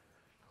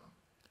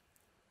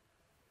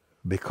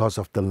 because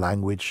of the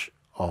language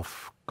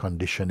of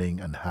conditioning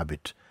and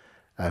habit,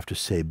 I have to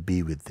say,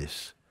 be with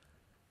this.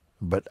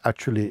 But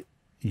actually,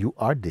 you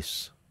are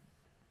this.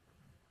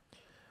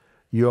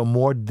 You are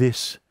more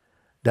this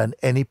than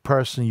any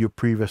person you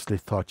previously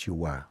thought you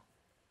were.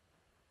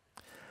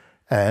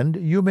 And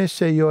you may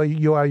say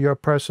you are your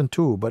person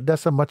too, but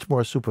that's a much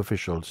more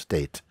superficial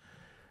state.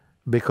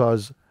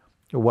 Because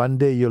one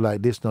day you're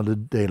like this, another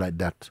day like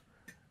that.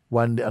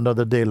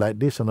 Another day like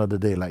this, another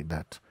day like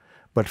that.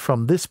 But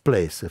from this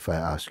place, if I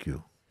ask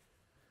you,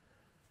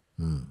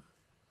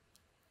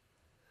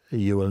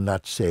 you will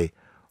not say,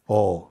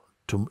 oh,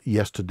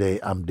 yesterday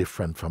I'm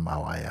different from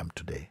how I am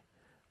today.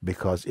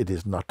 Because it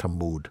is not a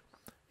mood.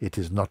 It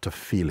is not a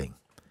feeling.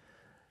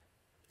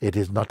 It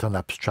is not an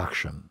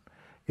abstraction.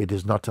 It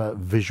is not a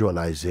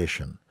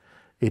visualization.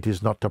 It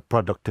is not a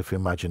product of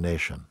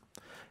imagination.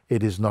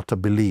 It is not a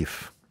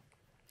belief.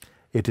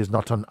 It is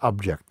not an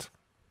object.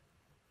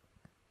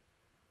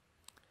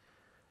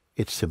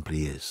 It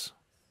simply is.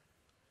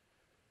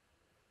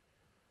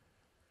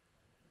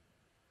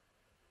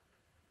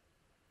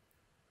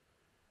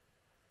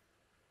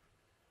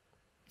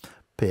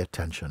 Pay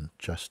attention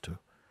just to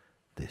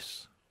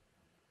this.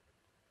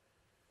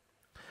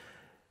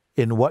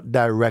 In what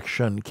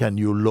direction can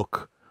you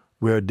look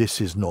where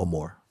this is no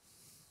more?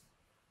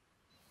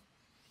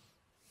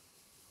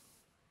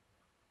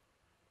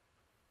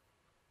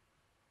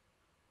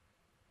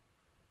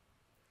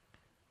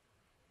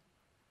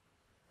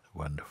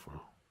 Wonderful.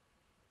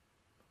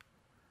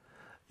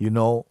 You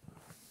know,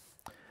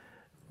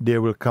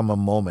 there will come a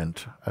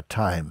moment, a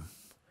time,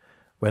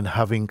 when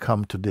having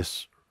come to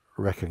this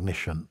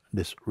recognition,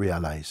 this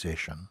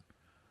realization,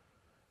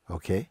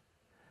 okay?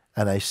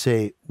 And I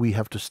say we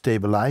have to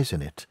stabilize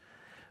in it,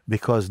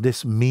 because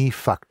this me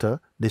factor,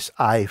 this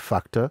I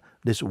factor,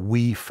 this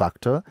we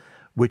factor,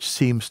 which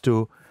seems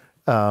to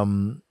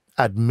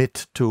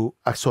admit to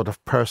a sort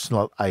of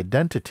personal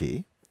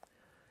identity,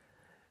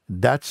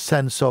 that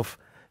sense of,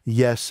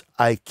 yes,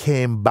 I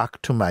came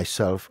back to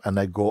myself and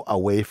I go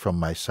away from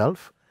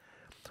myself,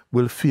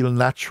 will feel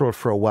natural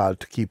for a while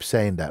to keep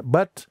saying that.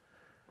 But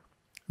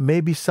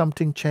maybe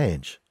something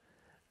changed.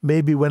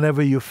 Maybe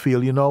whenever you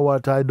feel, you know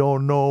what, I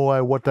don't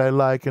know what I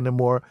like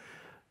anymore,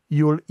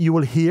 you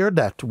will hear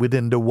that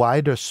within the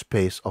wider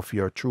space of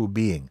your true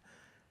being.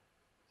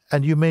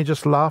 And you may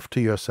just laugh to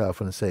yourself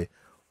and say,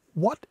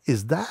 what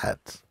is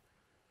that?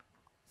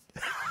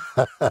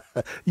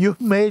 You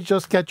may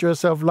just catch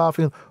yourself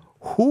laughing.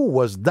 Who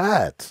was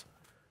that?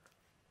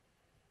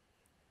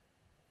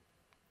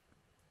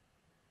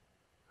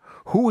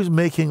 Who is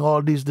making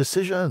all these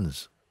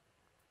decisions?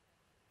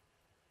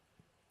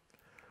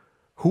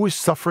 Who is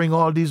suffering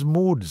all these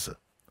moods?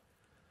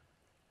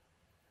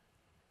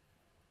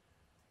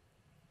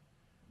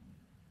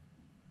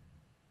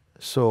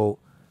 So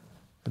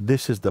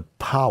this is the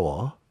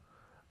power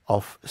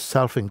of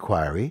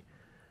self-inquiry,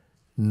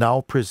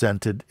 now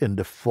presented in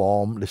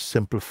the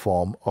simple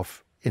form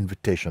of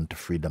invitation to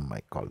freedom,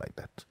 I call like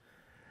that.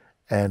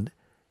 And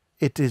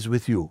it is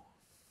with you.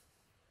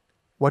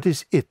 What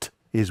is it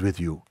is with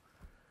you?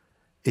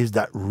 Is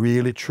that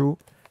really true?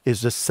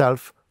 Is the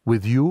self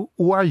with you?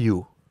 Who are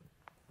you?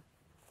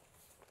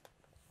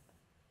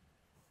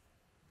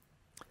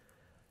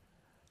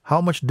 How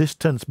much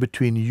distance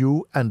between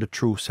you and the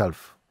true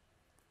self?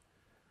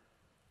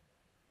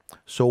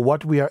 So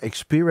what we are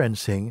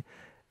experiencing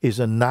is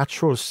a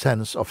natural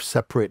sense of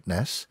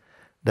separateness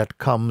that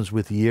comes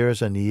with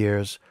years and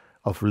years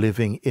of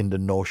living in the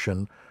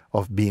notion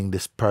of being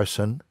this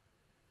person.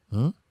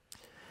 And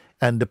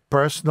the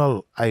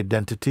personal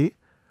identity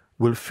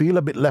will feel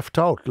a bit left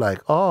out,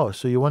 like, oh,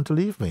 so you want to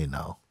leave me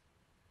now?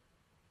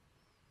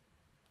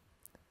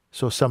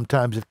 So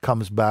sometimes it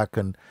comes back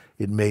and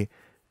it may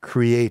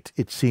create,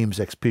 it seems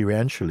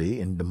experientially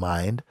in the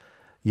mind,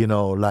 you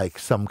know, like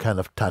some kind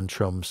of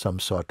tantrum, some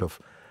sort of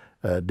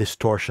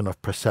distortion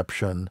of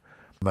perception.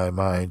 My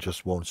mind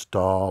just won't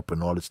stop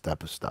and all this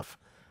type of stuff.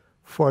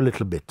 For a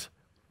little bit,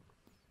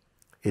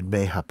 it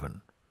may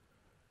happen.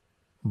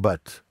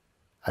 But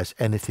has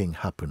anything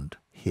happened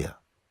here?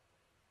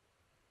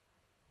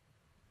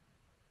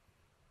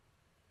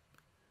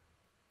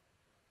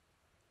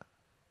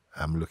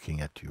 I'm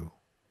looking at you.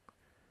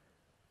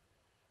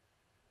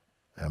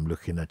 I'm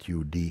looking at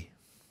you, D.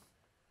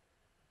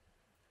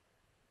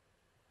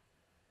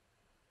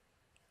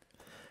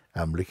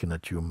 I'm looking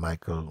at you,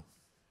 Michael.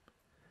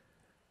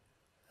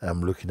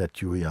 I'm looking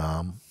at you,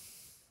 Yam,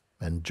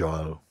 and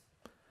Joel,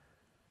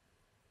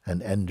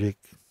 and Hendrik,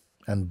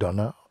 and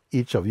Donna,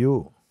 each of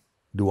you,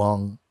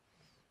 Duong,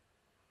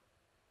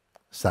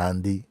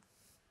 Sandy,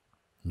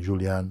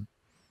 Julian,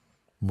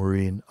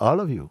 Maureen, all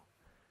of you.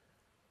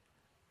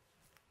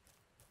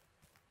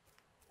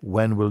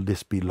 When will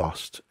this be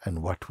lost,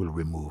 and what will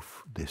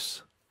remove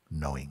this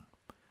knowing?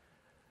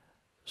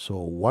 So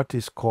what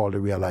is called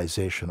the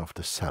realization of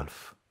the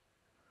self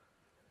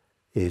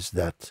is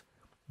that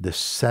the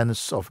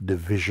sense of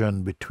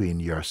division between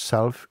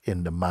yourself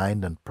in the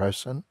mind and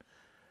person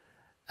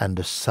and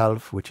the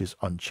self which is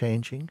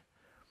unchanging,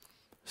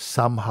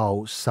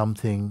 somehow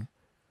something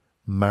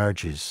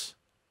merges.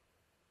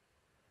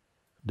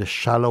 The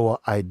shallower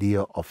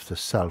idea of the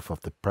self,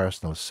 of the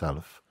personal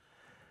self,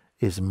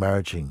 is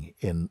merging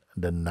in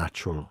the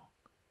natural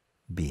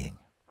being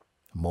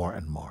more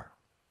and more.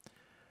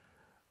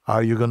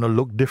 Are you going to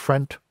look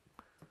different?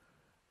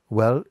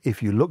 Well,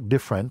 if you look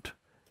different,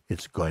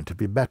 it's going to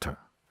be better.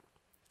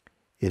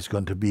 It's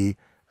going to be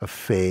a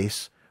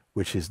face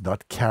which is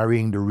not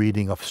carrying the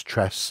reading of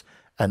stress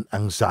and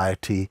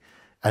anxiety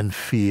and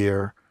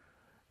fear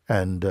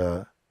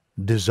and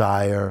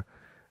desire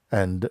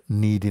and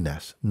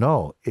neediness.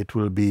 No, it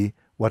will be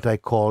what I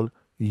call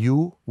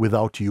you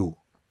without you,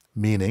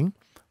 meaning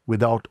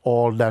without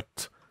all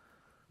that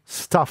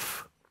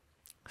stuffy.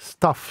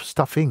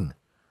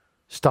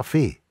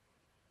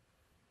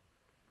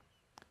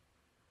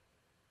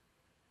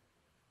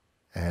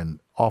 And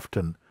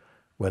often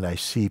when I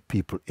see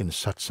people in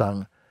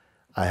satsang,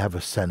 I have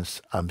a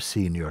sense I'm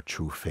seeing your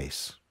true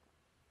face.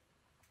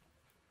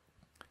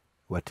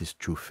 What is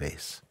true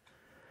face?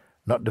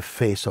 Not the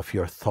face of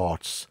your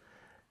thoughts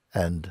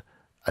and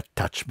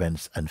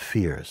attachments and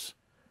fears,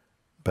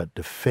 but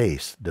the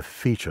face, the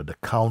feature, the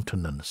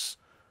countenance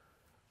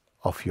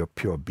of your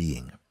pure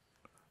being.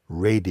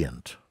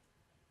 Radiant,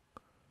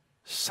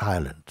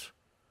 silent,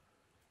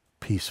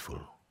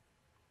 peaceful,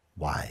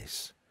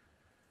 wise.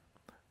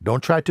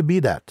 Don't try to be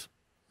that.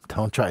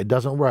 Don't try. It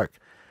doesn't work.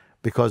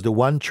 Because the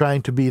one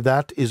trying to be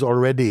that is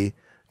already,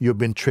 you've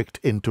been tricked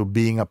into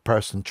being a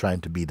person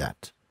trying to be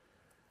that.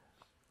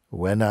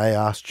 When I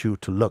asked you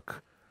to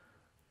look,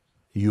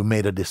 you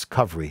made a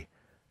discovery,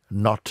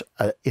 not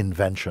an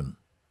invention.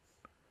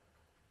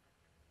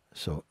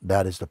 So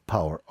that is the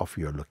power of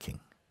your looking.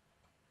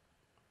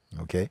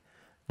 Okay?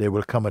 There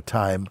will come a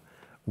time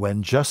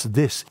when just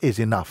this is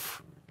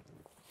enough.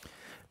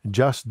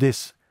 Just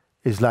this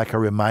is like a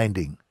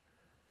reminding.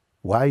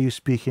 Why are you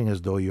speaking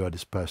as though you are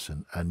this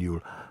person? And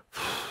you'll,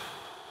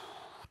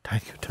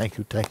 thank you,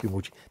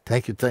 Mooji.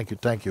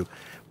 Thank you.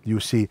 You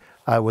see,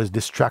 I was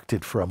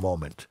distracted for a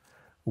moment.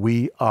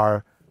 We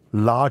are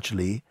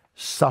largely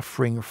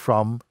suffering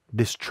from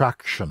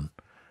distractedness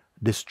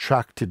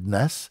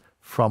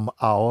from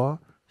our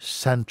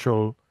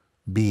central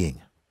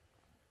being.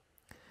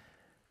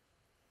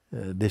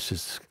 This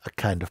is a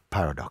kind of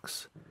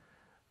paradox.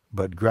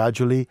 But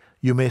gradually,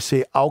 you may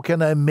say, how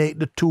can I make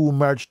the two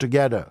merge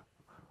together?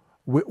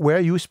 Where are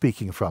you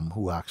speaking from?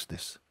 Who asked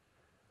this?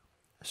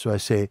 So I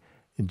say,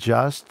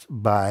 just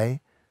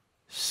by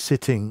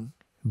sitting,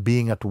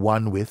 being at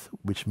one with,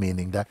 which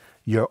meaning that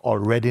your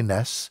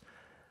alreadiness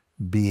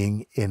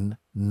being in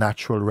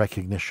natural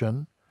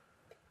recognition,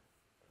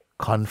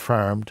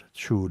 confirmed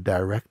through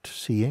direct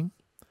seeing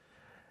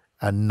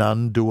and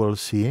non-dual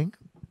seeing,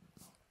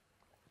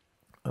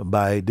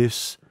 by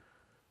this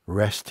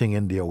resting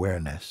in the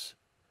awareness,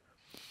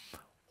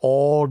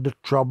 all the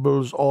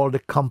troubles, all the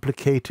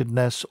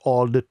complicatedness,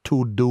 all the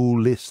to-do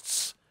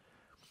lists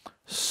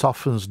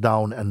softens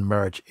down and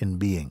merge in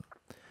being.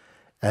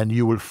 And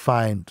you will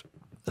find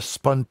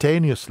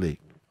spontaneously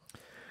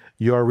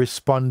you're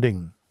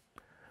responding.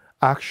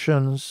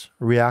 Actions,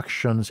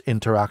 reactions,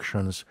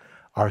 interactions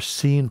are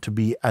seen to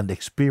be and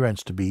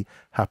experienced to be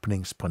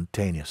happening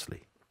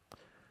spontaneously.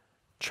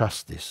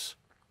 Trust this.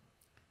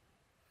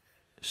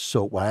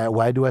 So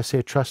why do I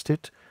say trust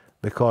it?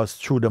 Because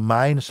through the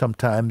mind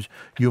sometimes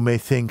you may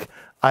think,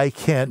 I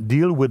can't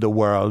deal with the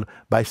world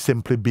by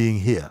simply being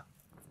here.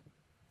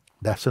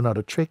 That's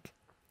another trick.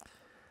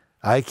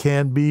 I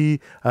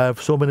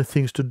have so many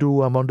things to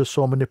do, I'm under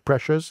so many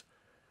pressures.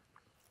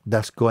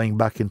 That's going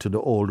back into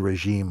the old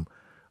regime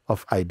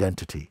of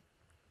identity.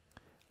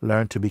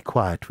 Learn to be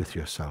quiet with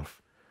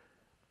yourself.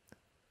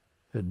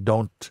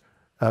 Don't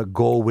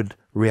go with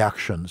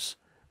reactions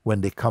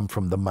when they come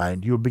from the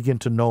mind. You'll begin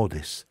to know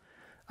this.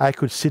 I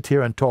could sit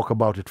here and talk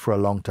about it for a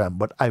long time,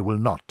 but I will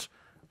not,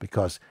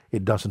 because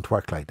it doesn't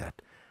work like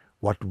that.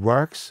 What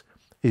works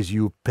is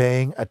you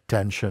paying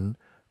attention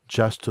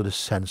just to the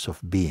sense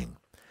of being.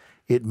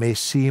 It may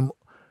seem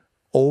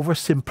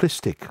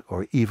oversimplistic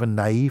or even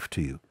naive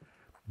to you,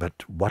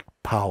 but what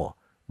power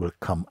will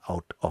come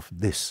out of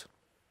this?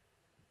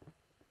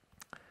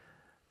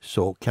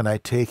 So can I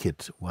take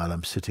it while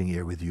I'm sitting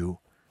here with you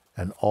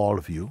and all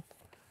of you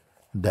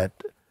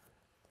that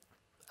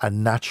a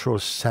natural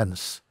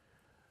sense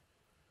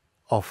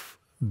of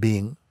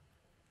being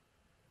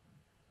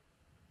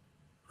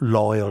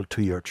loyal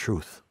to your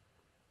truth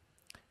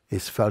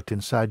is felt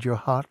inside your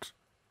heart?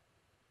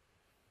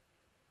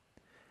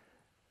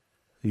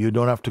 You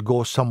don't have to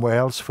go somewhere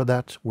else for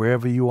that,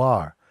 wherever you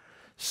are.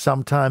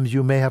 Sometimes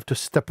you may have to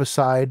step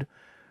aside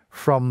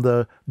from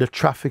the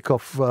traffic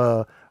of,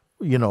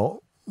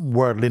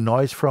 worldly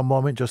noise for a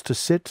moment just to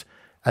sit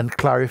and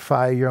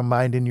clarify your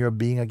mind and your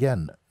being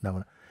again.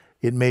 Now,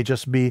 it may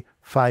just be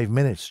 5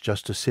 minutes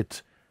just to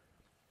sit.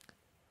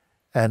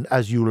 And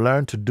as you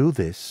learn to do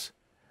this,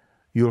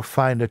 you'll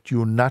find that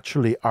you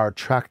naturally are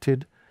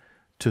attracted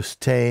to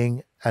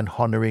staying and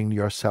honoring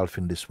yourself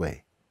in this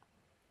way.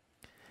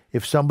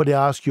 If somebody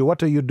asks you,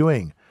 what are you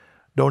doing?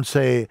 Don't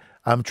say,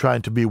 I'm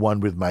trying to be one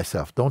with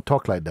myself. Don't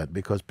talk like that,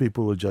 because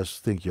people will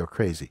just think you're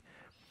crazy.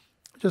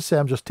 Just say,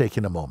 I'm just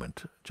taking a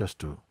moment just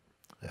to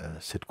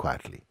sit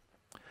quietly.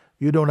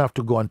 You don't have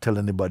to go and tell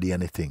anybody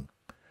anything.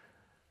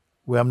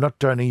 I'm not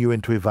turning you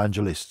into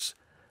evangelists.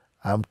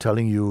 I'm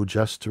telling you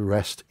just to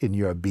rest in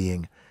your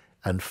being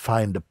and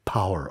find the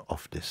power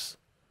of this.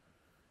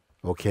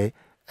 Okay?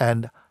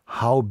 And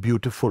how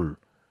beautiful,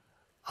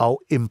 how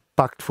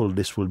impactful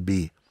this will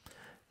be.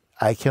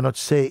 I cannot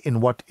say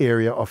in what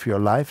area of your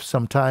life.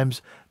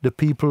 Sometimes the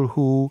people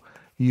who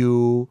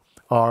you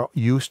are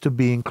used to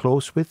being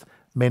close with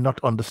may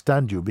not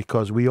understand you,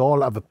 because we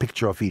all have a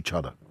picture of each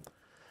other.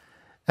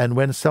 And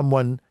when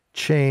someone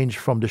change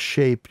from the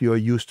shape you're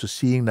used to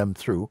seeing them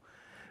through,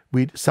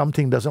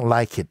 something doesn't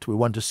like it. We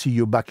want to see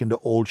you back in the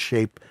old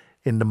shape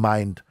in the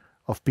mind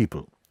of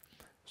people.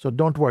 So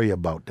don't worry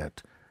about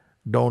that.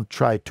 Don't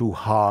try too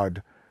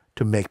hard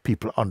to make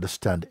people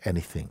understand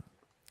anything.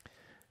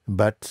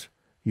 But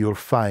you'll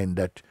find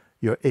that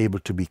you're able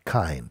to be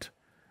kind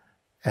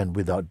and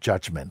without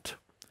judgment,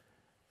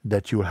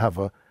 that you'll have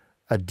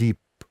a deep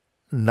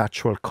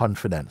natural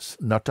confidence,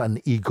 not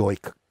an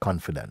egoic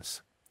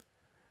confidence,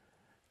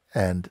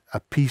 and a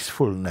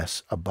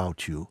peacefulness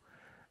about you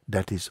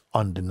that is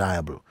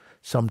undeniable.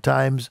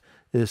 Sometimes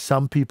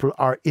some people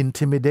are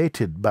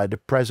intimidated by the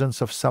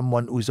presence of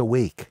someone who's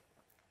awake.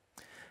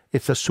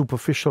 It's a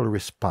superficial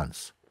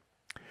response,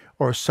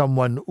 or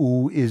someone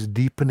who is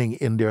deepening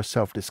in their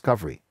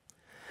self-discovery.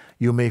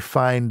 You may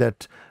find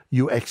that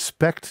you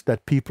expect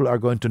that people are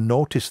going to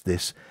notice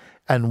this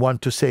and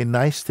want to say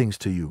nice things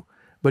to you,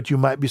 but you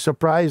might be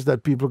surprised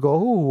that people go,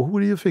 "Oh,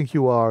 who do you think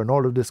you are?" and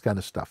all of this kind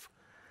of stuff.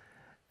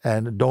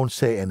 And don't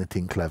say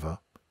anything clever.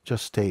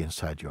 Just stay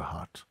inside your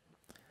heart.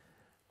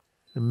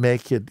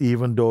 Make it,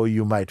 even though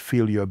you might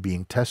feel you're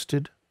being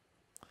tested,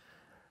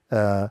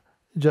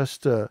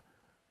 just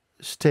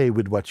stay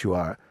with what you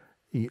are,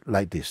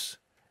 like this.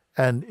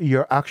 And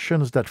your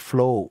actions that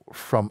flow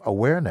from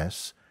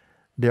awareness,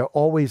 they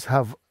always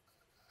have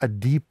a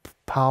deep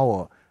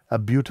power, a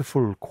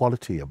beautiful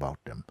quality about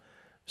them.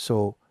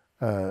 So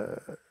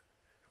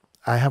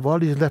I have all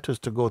these letters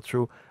to go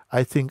through.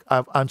 I think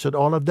I've answered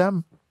all of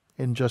them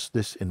in just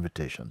this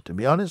invitation, to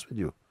be honest with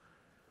you.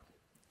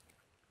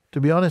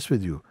 To be honest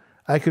with you,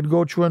 I could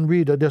go through and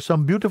read. There's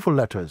some beautiful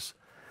letters,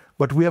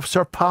 but we have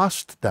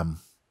surpassed them.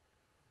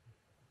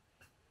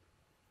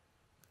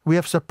 We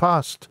have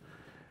surpassed.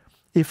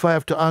 If I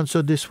have to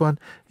answer this one,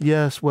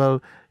 yes,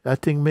 well, I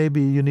think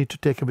maybe you need to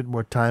take a bit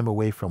more time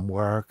away from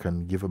work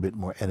and give a bit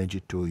more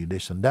energy to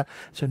this and that.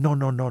 So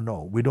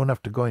no, we don't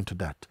have to go into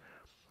that.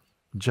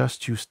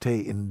 Just you stay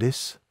in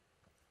this,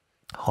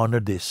 honor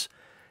this,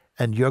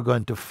 and you're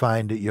going to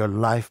find that your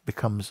life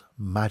becomes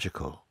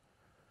magical.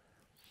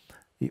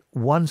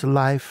 One's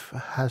life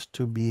has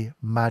to be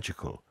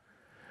magical,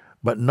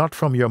 but not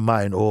from your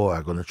mind, "Oh,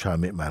 I'm going to try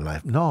and make my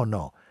life."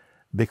 No,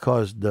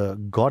 because the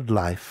God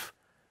life,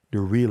 the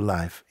real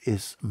life,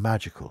 is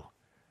magical.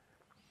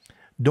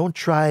 Don't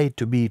try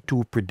to be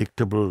too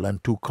predictable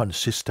and too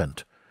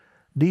consistent.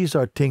 These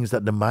are things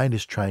that the mind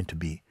is trying to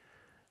be.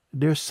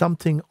 There's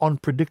something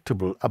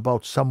unpredictable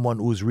about someone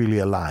who's really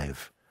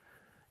alive.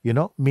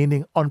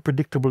 Meaning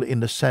unpredictable in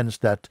the sense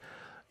that,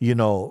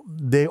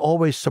 they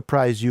always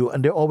surprise you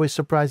and they're always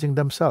surprising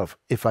themselves,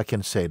 if I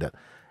can say that.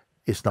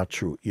 It's not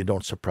true. You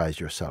don't surprise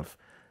yourself.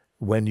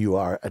 When you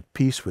are at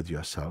peace with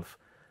yourself,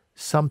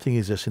 something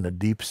is just in a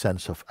deep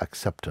sense of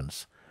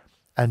acceptance,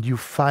 and you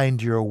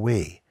find your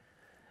way.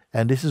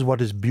 And this is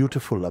what is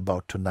beautiful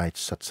about today's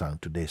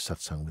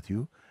satsang with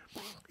you,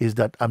 is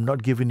that I'm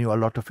not giving you a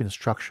lot of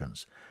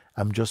instructions.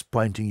 I'm just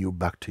pointing you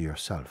back to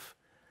yourself.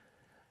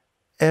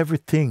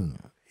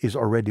 Everything is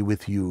already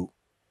with you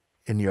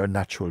in your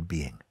natural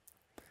being.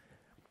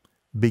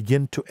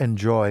 Begin to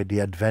enjoy the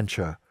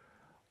adventure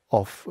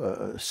of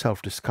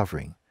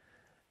self-discovering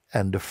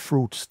and the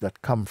fruits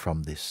that come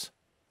from this.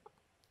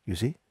 You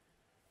see?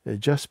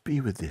 Just be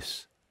with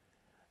this.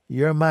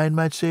 Your mind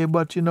might say,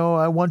 "But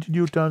I wanted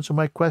you to answer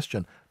my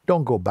question."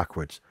 Don't go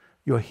backwards.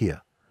 You're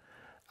here.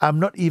 I'm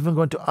not even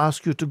going to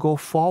ask you to go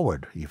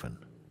forward even.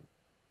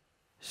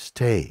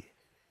 Stay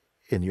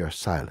in your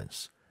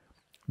silence.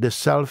 The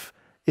self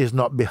is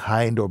not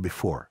behind or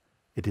before.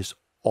 It is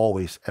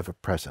always ever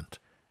present,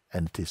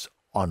 and it is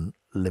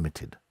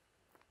unlimited.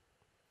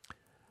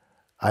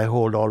 I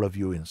hold all of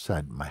you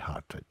inside my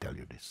heart, I tell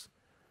you this,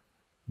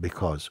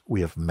 because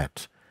we have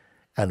met,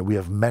 and we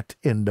have met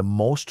in the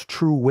most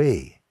true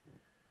way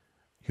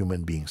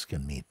human beings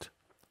can meet.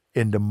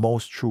 In the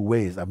most true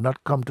ways. I've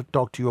not come to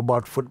talk to you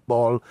about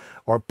football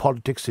or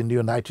politics in the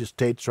United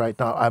States right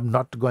now. I'm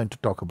not going to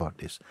talk about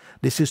this.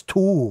 This is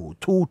too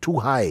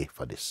high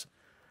for this.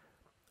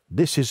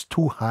 This is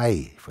too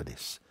high for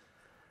this.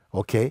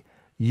 Okay?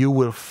 You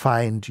will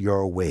find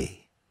your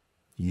way.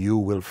 You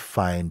will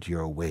find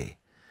your way.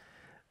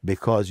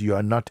 Because you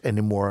are not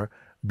anymore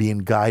being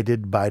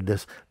guided by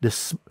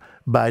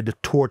by the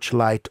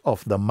torchlight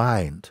of the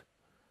mind,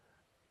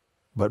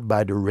 but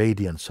by the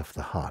radiance of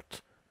the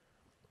heart.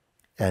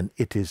 And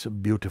it is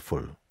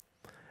beautiful.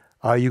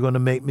 Are you going to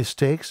make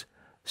mistakes?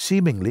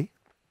 Seemingly.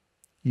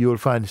 You will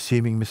find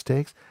seeming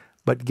mistakes.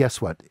 But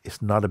guess what?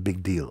 It's not a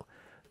big deal.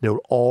 They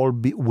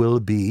will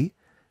be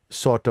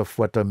sort of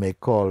what I may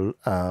call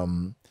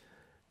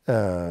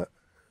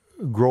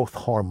growth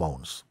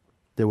hormones.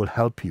 They will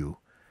help you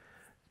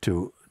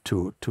to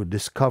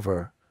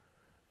discover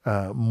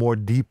more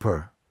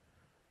deeper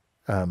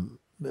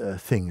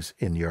things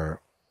in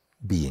your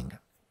being.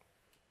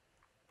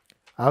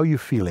 How are you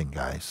feeling,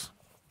 guys?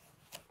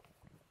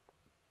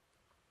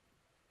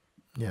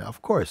 Yeah,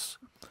 of course.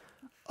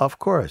 Of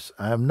course.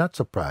 I am not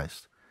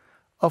surprised.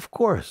 Of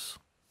course.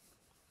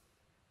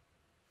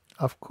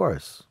 Of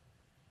course.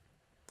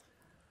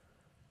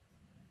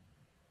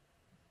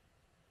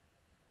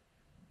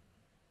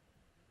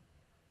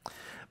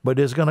 But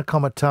there's going to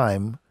come a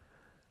time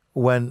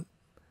when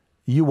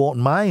you won't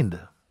mind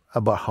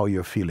about how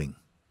you're feeling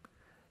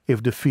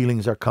if the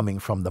feelings are coming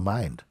from the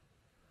mind,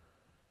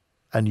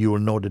 and you will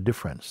know the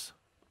difference.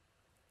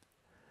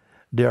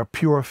 They are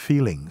pure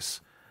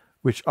feelings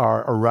which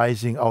are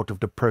arising out of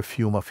the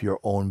perfume of your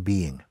own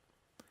being.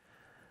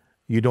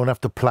 You don't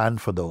have to plan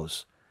for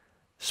those.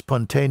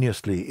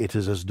 Spontaneously, it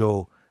is as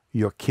though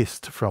you're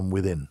kissed from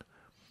within,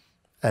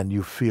 and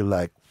you feel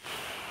like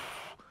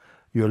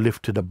you're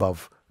lifted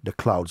above the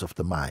clouds of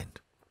the mind.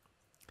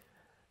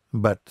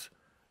 But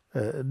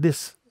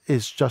this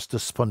is just a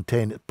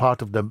spontaneous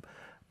part of the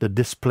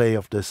display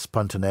of the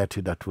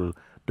spontaneity that will,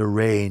 the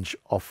range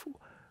of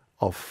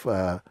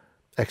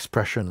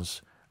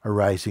expressions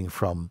arising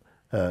from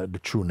the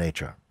true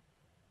nature.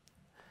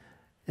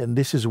 And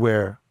this is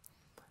where,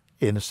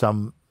 in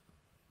some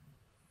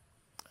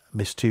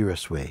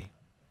mysterious way,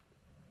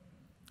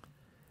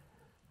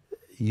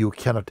 you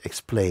cannot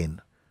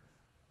explain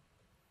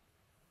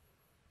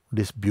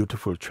this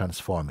beautiful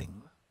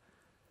transforming,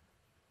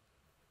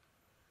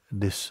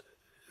 this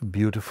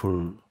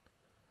beautiful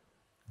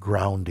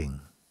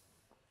grounding.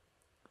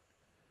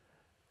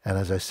 And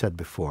as I said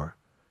before,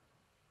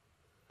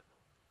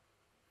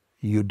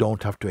 you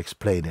don't have to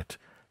explain it.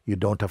 You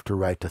don't have to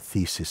write a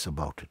thesis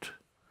about it.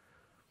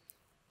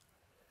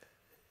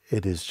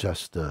 It is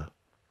just the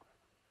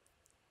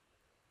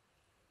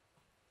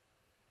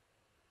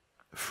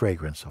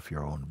fragrance of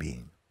your own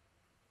being.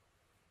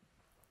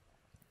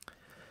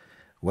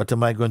 What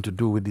am I going to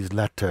do with these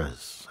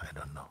letters? I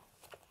don't know.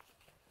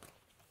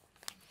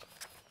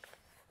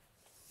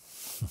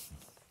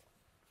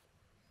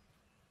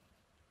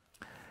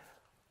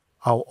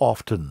 How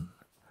often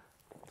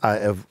I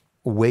have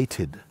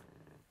waited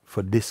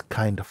for this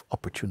kind of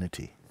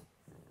opportunity.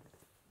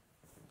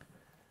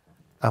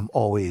 I'm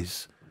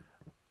always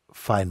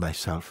find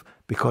myself,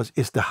 because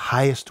it's the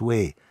highest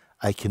way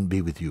I can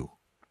be with you.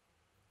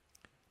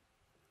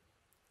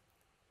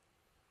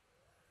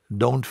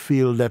 Don't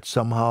feel that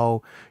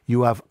somehow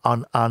you have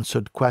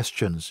unanswered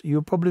questions.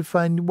 You probably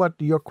find what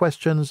your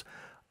questions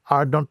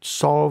are not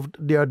solved,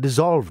 they are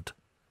dissolved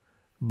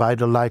by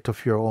the light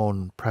of your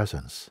own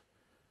presence.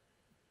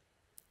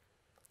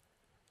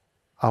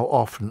 How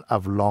often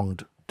I've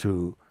longed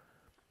to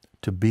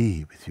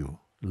be with you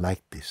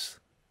like this.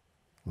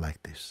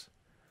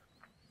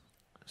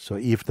 So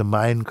if the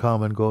mind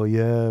come and go,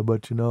 yeah,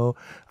 but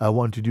I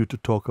wanted you to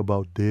talk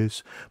about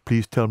this.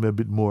 Please tell me a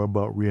bit more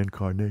about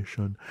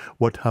reincarnation.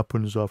 What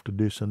happens after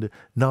this and this?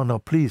 No,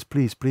 please.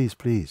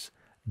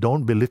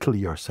 Don't belittle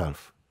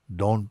yourself.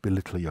 Don't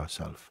belittle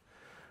yourself.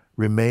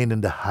 Remain in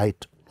the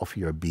height of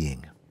your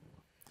being.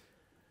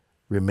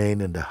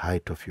 Remain in the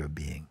height of your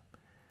being.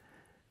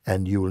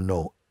 And you will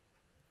know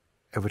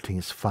everything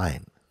is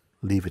fine.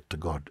 Leave it to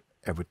God.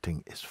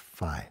 Everything is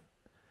fine.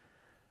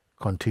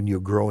 Continue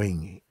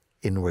growing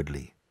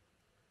inwardly.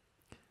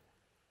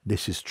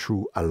 This is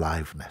true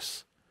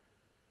aliveness.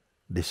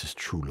 This is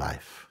true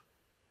life.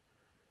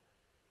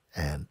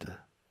 And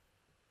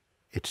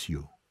it's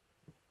you.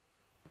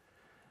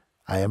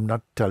 I am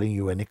not telling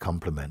you any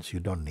compliments. You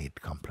don't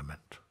need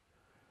compliment.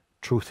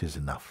 Truth is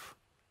enough.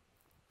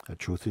 The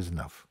truth is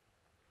enough.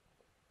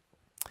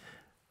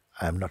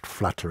 I am not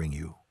flattering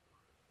you.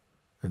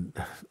 And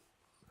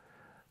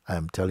I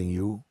am telling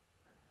you,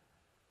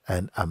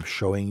 and I'm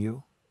showing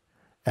you,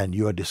 and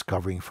you are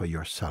discovering for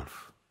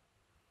yourself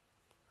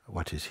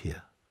what is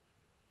here.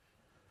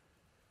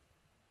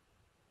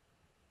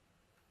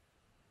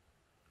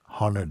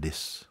 Honor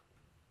this.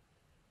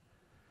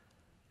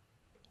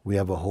 We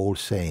have a whole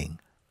saying,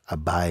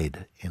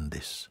 abide in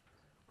this.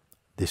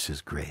 This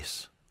is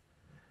grace.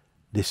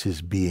 This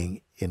is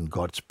being in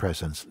God's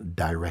presence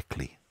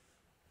directly.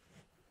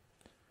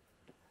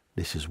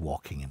 This is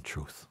walking in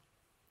truth.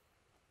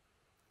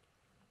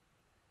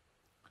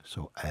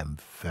 So I am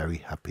very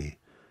happy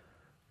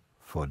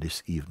for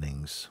this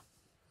evening's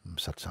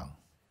satsang.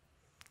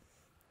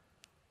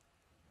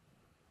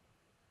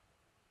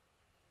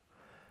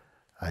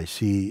 I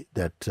see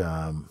that,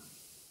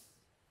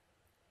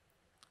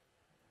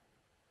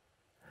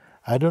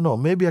 I don't know,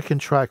 maybe I can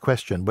try a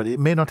question, but it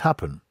may not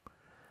happen.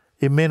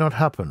 It may not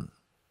happen,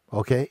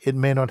 okay? It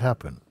may not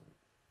happen.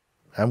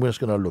 I'm just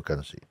going to look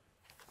and see.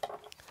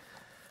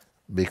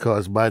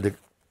 Because by the...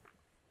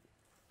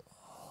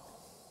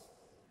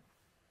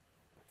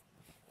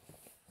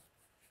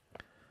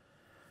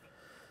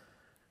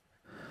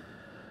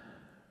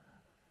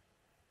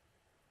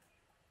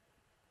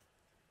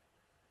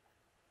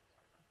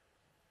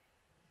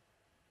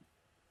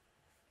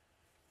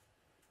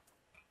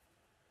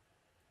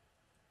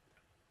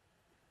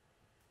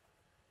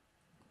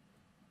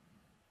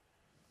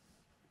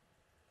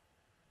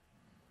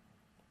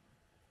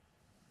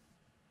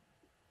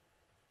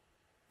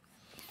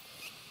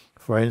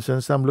 For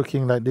instance, I'm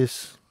looking like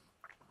this.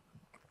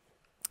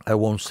 I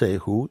won't say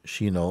who,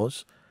 she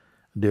knows.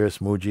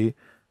 Dearest Mooji,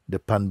 the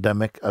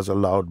pandemic has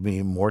allowed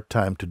me more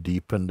time to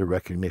deepen the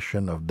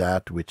recognition of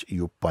that which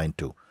you point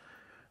to,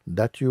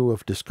 that you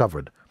have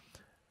discovered.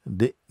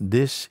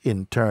 This,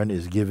 in turn,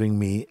 is giving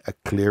me a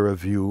clearer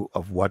view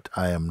of what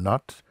I am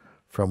not,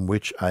 from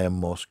which I am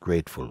most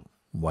grateful.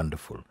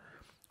 Wonderful.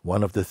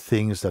 One of the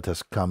things that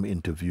has come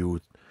into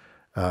view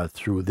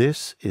through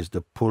this is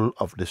the pull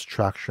of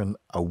distraction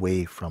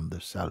away from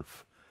the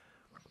self.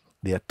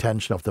 The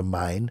attention of the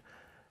mind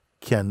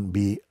can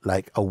be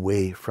like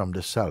away from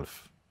the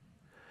self.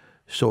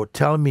 So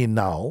tell me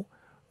now,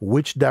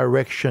 which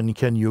direction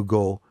can you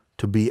go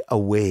to be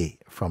away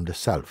from the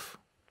self,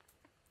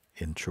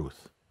 in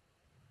truth?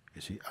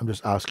 You see, I'm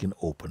just asking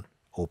open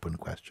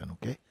question,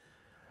 okay?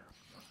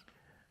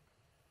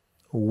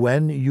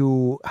 When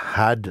you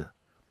had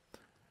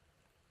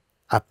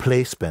a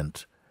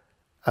placement,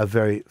 a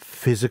very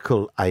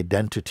physical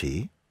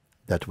identity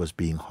that was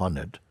being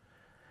honored,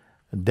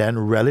 then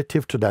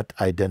relative to that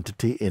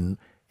identity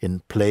in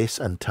place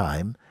and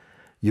time,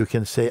 you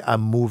can say,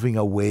 I'm moving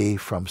away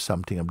from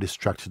something, I'm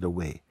distracted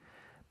away.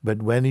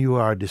 But when you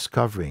are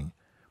discovering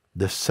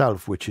the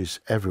self which is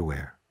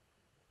everywhere,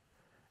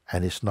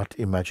 and it's not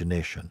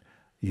imagination,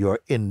 you're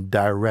in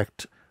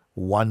direct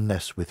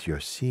oneness with your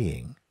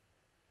seeing,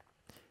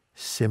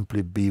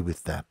 simply be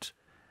with that.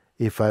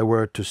 If I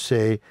were to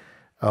say,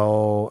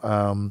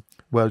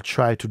 well,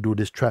 try to do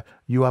this,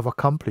 you have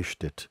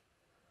accomplished it.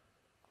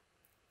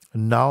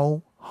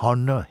 Now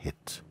honor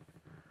it.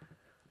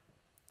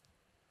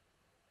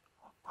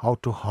 How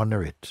to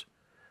honor it.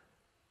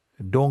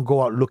 Don't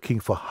go out looking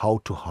for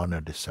how to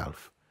honor the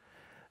self.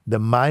 The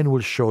mind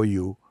will show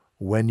you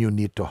when you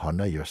need to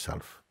honor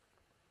yourself.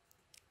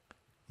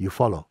 You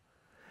follow?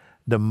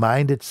 The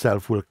mind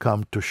itself will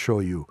come to show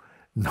you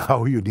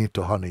now you need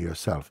to honor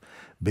yourself,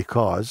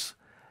 because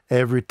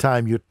every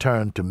time you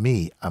turn to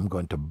me, I'm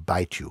going to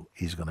bite you.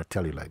 He's going to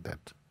tell you like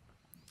that.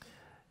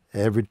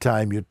 Every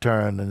time you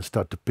turn and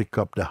start to pick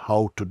up the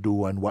how to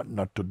do and what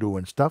not to do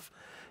and stuff,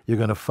 you're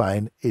going to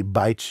find it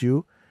bites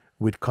you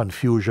with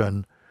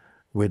confusion,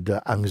 with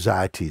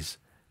anxieties.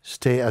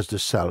 Stay as the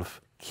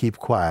self. Keep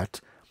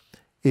quiet.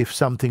 If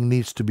something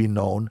needs to be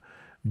known,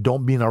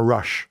 don't be in a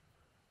rush.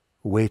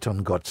 Wait on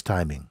God's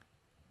timing.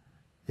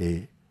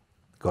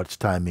 God's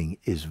timing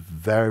is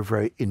very,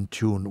 very in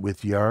tune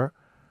with your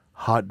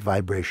heart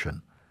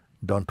vibration.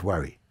 Don't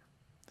worry.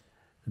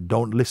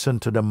 Don't listen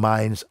to the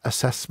mind's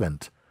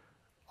assessment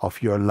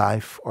of your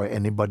life or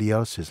anybody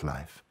else's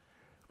life.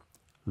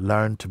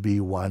 Learn to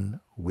be one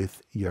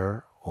with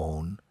your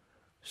own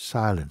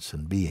silence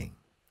and being.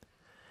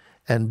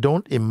 And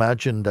don't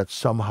imagine that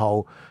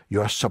somehow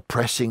you're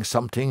suppressing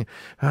something.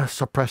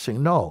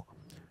 No.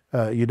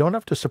 You don't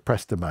have to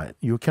suppress the mind.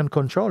 You can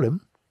control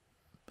him.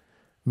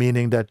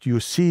 Meaning that you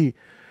see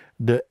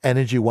the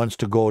energy wants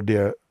to go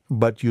there,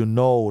 but you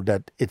know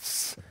that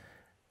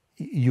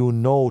you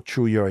know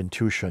through your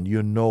intuition,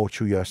 you know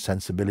through your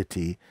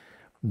sensibility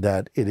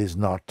that it is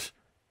not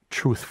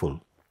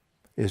truthful.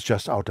 It's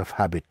just out of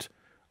habit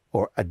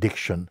or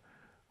addiction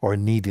or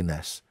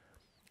neediness.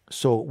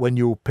 So when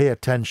you pay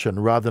attention,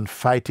 rather than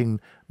fighting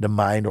the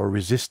mind or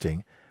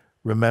resisting,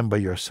 remember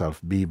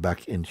yourself, be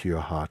back into your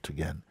heart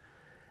again,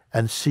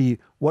 and see,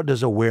 what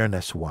does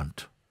awareness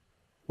want?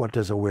 What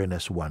does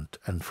awareness want,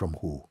 and from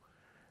who?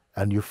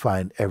 And you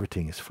find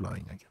everything is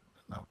flowing again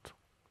out.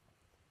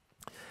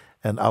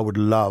 And I would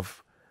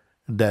love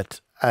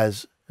that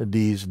as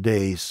these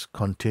days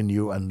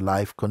continue and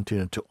life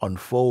continue to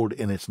unfold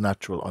in its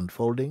natural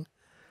unfolding,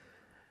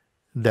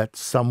 that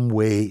some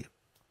way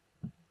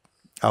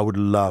I would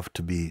love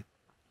to be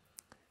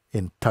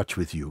in touch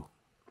with you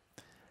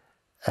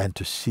and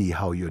to see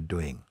how you're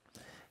doing.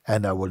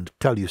 And I will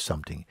tell you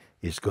something,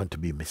 it's going to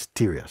be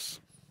mysterious.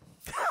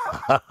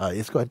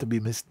 It's going to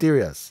be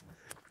mysterious.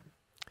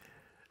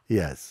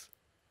 Yes,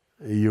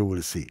 you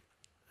will see.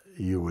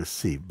 You will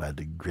see. By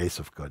the grace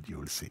of God, you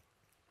will see.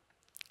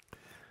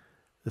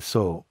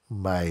 So,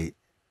 my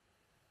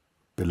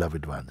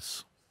beloved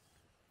ones,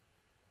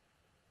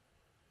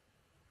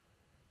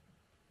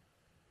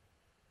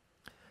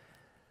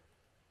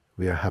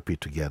 we are happy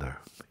together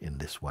in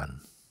this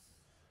one.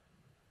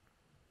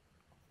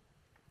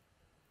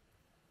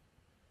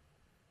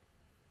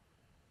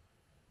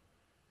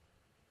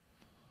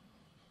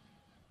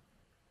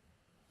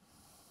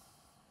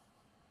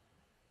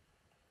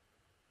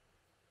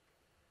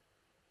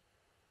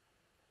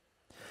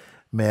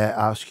 May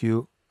I ask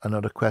you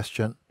another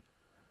question?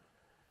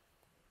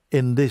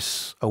 In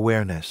this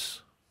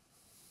awareness,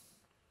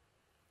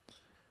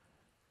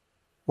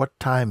 what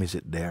time is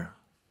it there?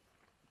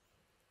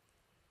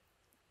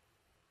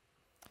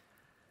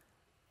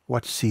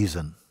 What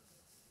season?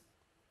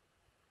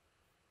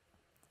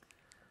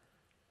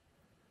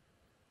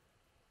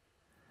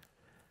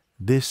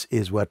 This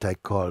is what I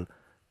call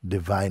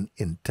divine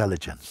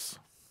intelligence.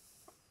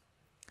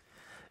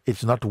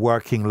 It's not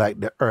working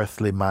like the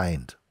earthly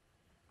mind.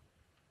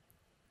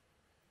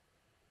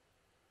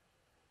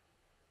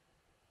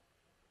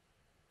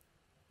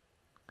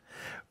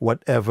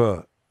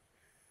 whatever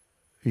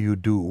you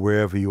do,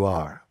 wherever you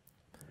are,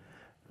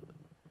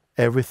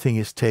 everything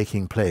is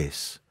taking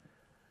place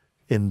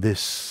in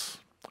this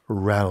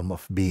realm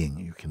of being,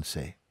 you can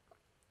say.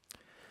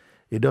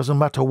 It doesn't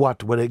matter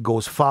whether it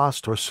goes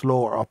fast or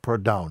slow or up or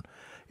down.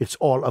 It's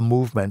all a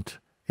movement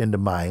in the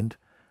mind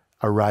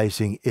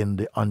arising in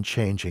the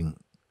unchanging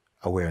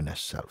awareness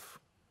self.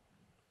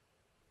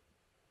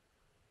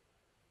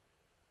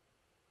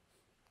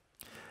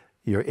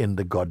 You're in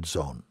the God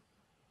zone.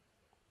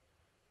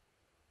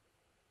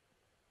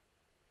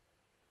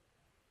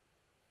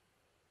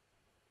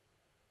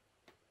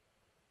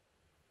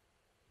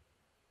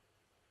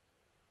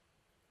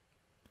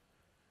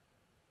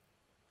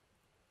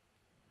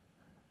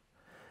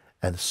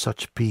 And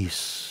such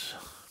peace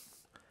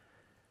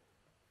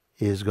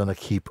is going to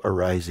keep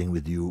arising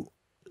with you,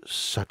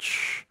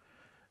 such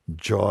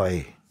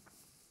joy,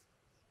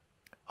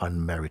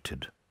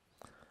 unmerited,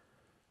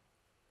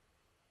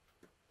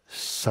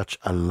 such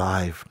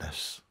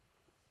aliveness.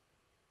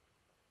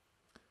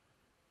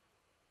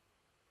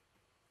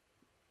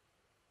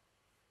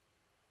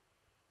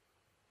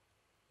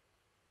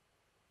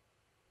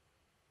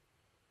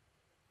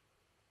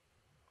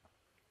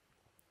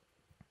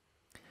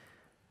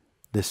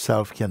 The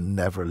self can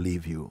never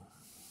leave you.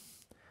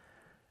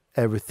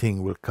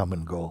 Everything will come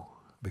and go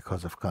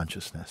because of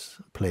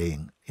consciousness,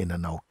 playing in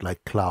and out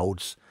like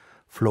clouds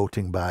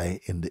floating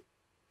by in the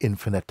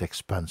infinite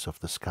expanse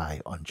of the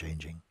sky,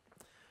 unchanging.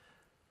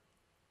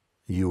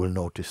 You will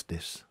notice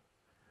this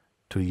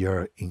to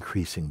your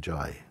increasing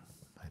joy.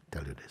 I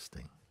tell you this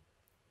thing.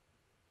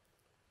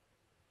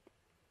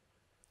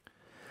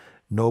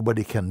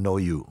 Nobody can know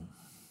you,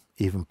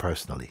 even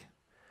personally.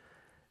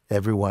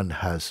 Everyone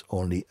has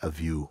only a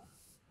view,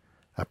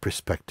 a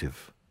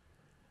perspective,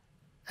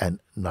 and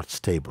not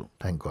stable.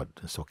 Thank God,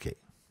 it's okay.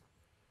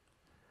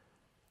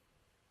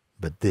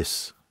 But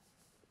this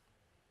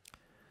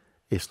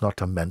is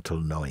not a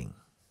mental knowing.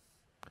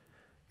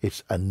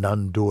 It's a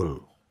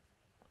non-dual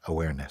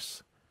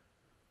awareness.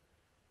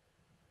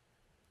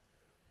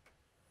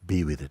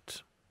 Be with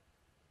it.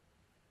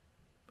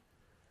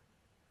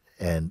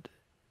 And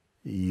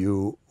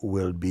you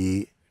will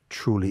be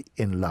truly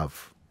in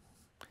love,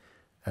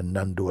 a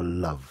non-dual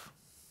love.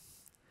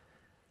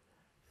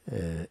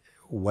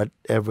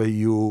 Whatever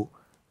you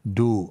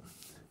do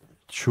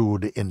through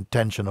the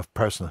intention of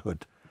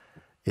personhood,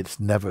 it's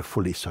never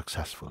fully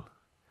successful.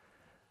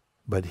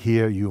 But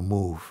here you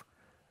move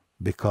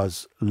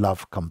because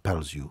love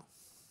compels you.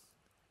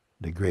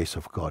 The grace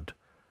of God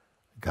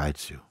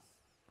guides you.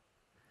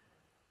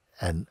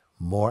 And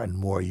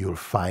more you'll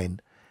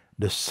find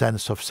the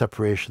sense of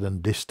separation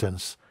and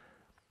distance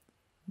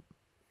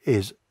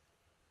is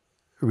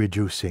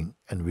reducing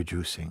and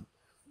reducing.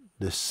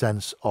 The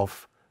sense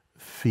of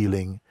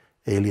feeling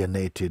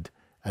alienated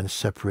and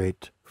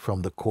separate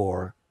from the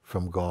core,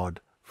 from God,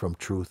 from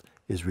truth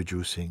is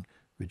reducing,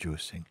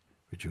 reducing,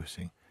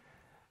 reducing.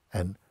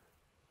 And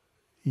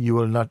you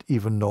will not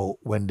even know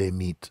when they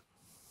meet.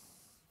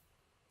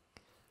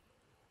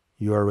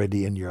 You are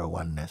already in your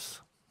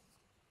oneness.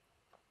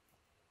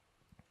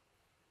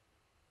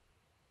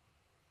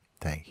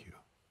 Thank you.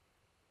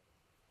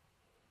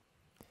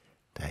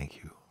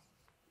 Thank you.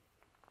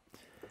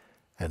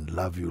 And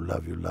love you,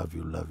 love you, love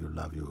you, love you,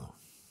 love you.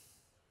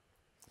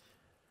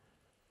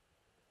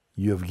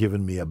 You have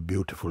given me a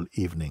beautiful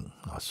evening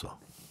also.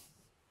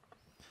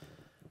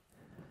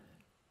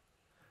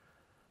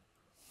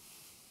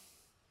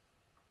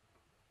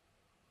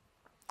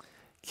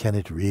 Can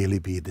it really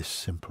be this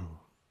simple?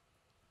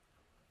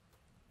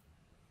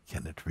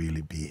 Can it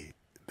really be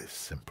this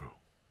simple?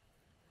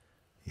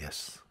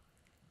 Yes.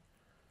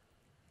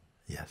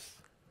 Yes.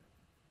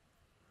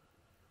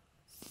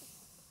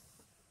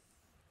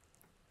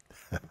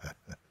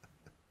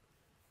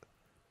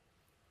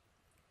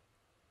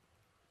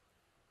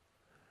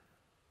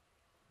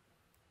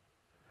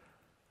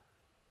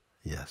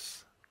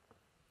 Yes.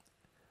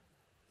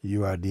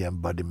 You are the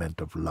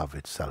embodiment of love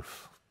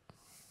itself.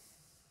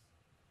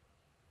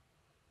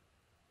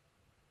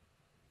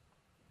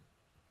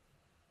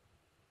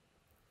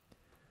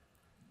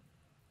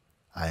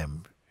 I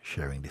am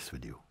sharing this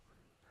with you.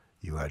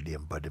 You are the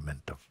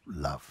embodiment of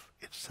love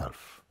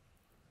itself.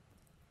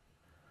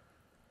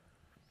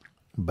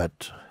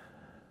 But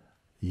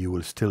you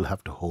will still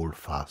have to hold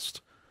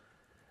fast.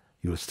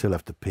 You will still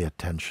have to pay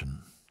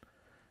attention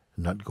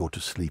and not go to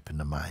sleep in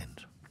the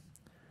mind.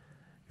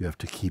 You have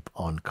to keep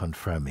on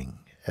confirming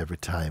every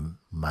time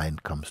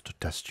mind comes to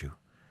test you.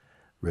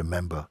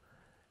 Remember,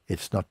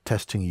 it's not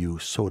testing you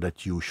so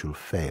that you shall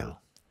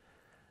fail,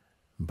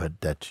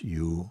 but that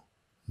you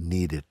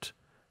need it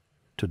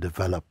to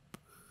develop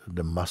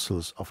the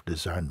muscles of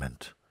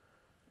discernment.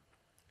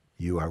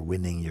 You are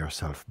winning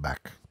yourself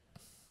back.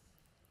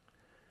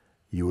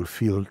 You will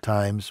feel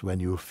times when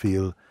you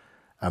feel,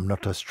 I'm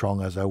not as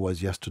strong as I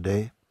was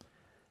yesterday.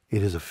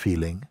 It is a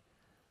feeling,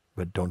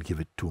 but don't give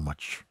it too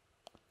much.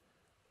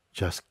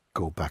 Just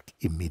go back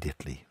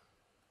immediately.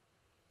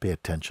 Pay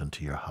attention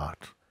to your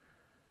heart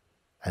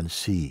and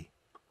see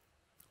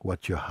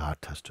what your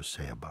heart has to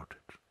say about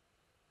it.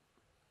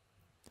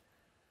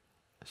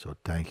 So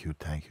thank you,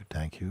 thank you,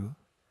 thank you.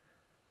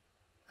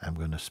 I'm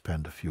going to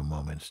spend a few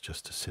moments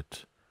just to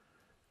sit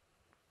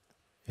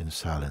in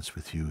silence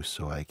with you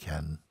so I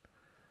can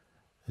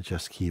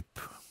just keep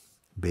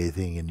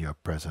bathing in your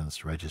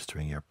presence,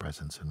 registering your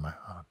presence in my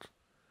heart.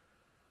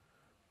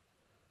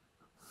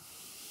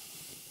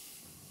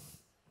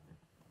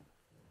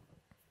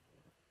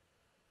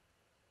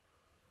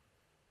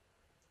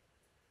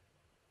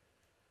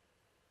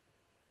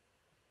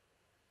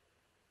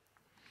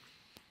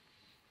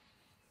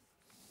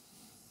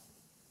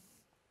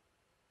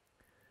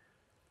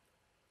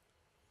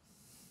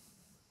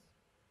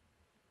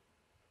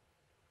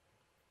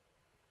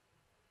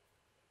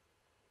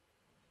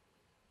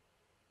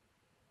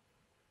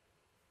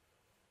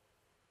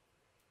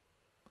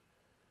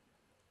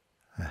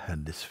 I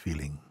had this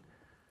feeling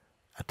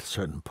at a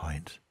certain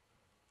point,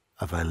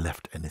 have I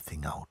left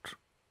anything out?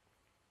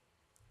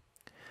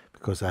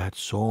 Because I had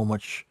so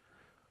much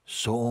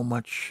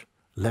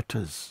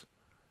letters.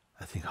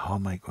 I think, how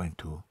am I going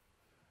to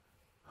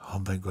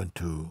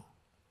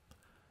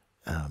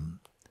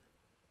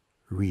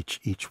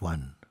reach each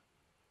one?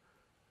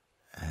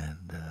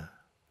 And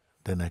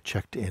then I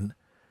checked in,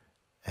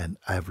 and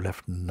I've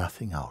left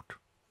nothing out.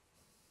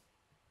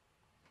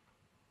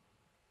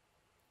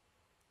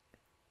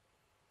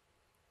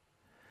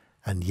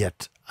 And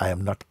yet I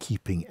am not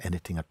keeping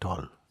anything at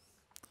all,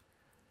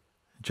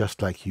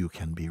 just like you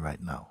can be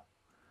right now.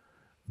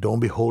 Don't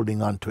be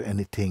holding on to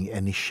anything,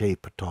 any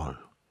shape at all.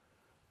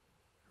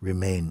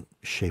 Remain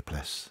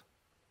shapeless.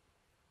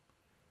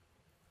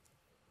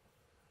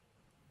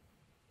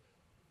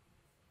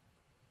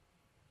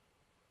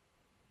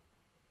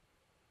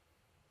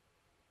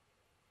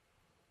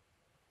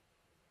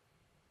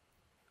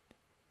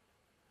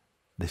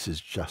 This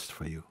is just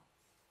for you.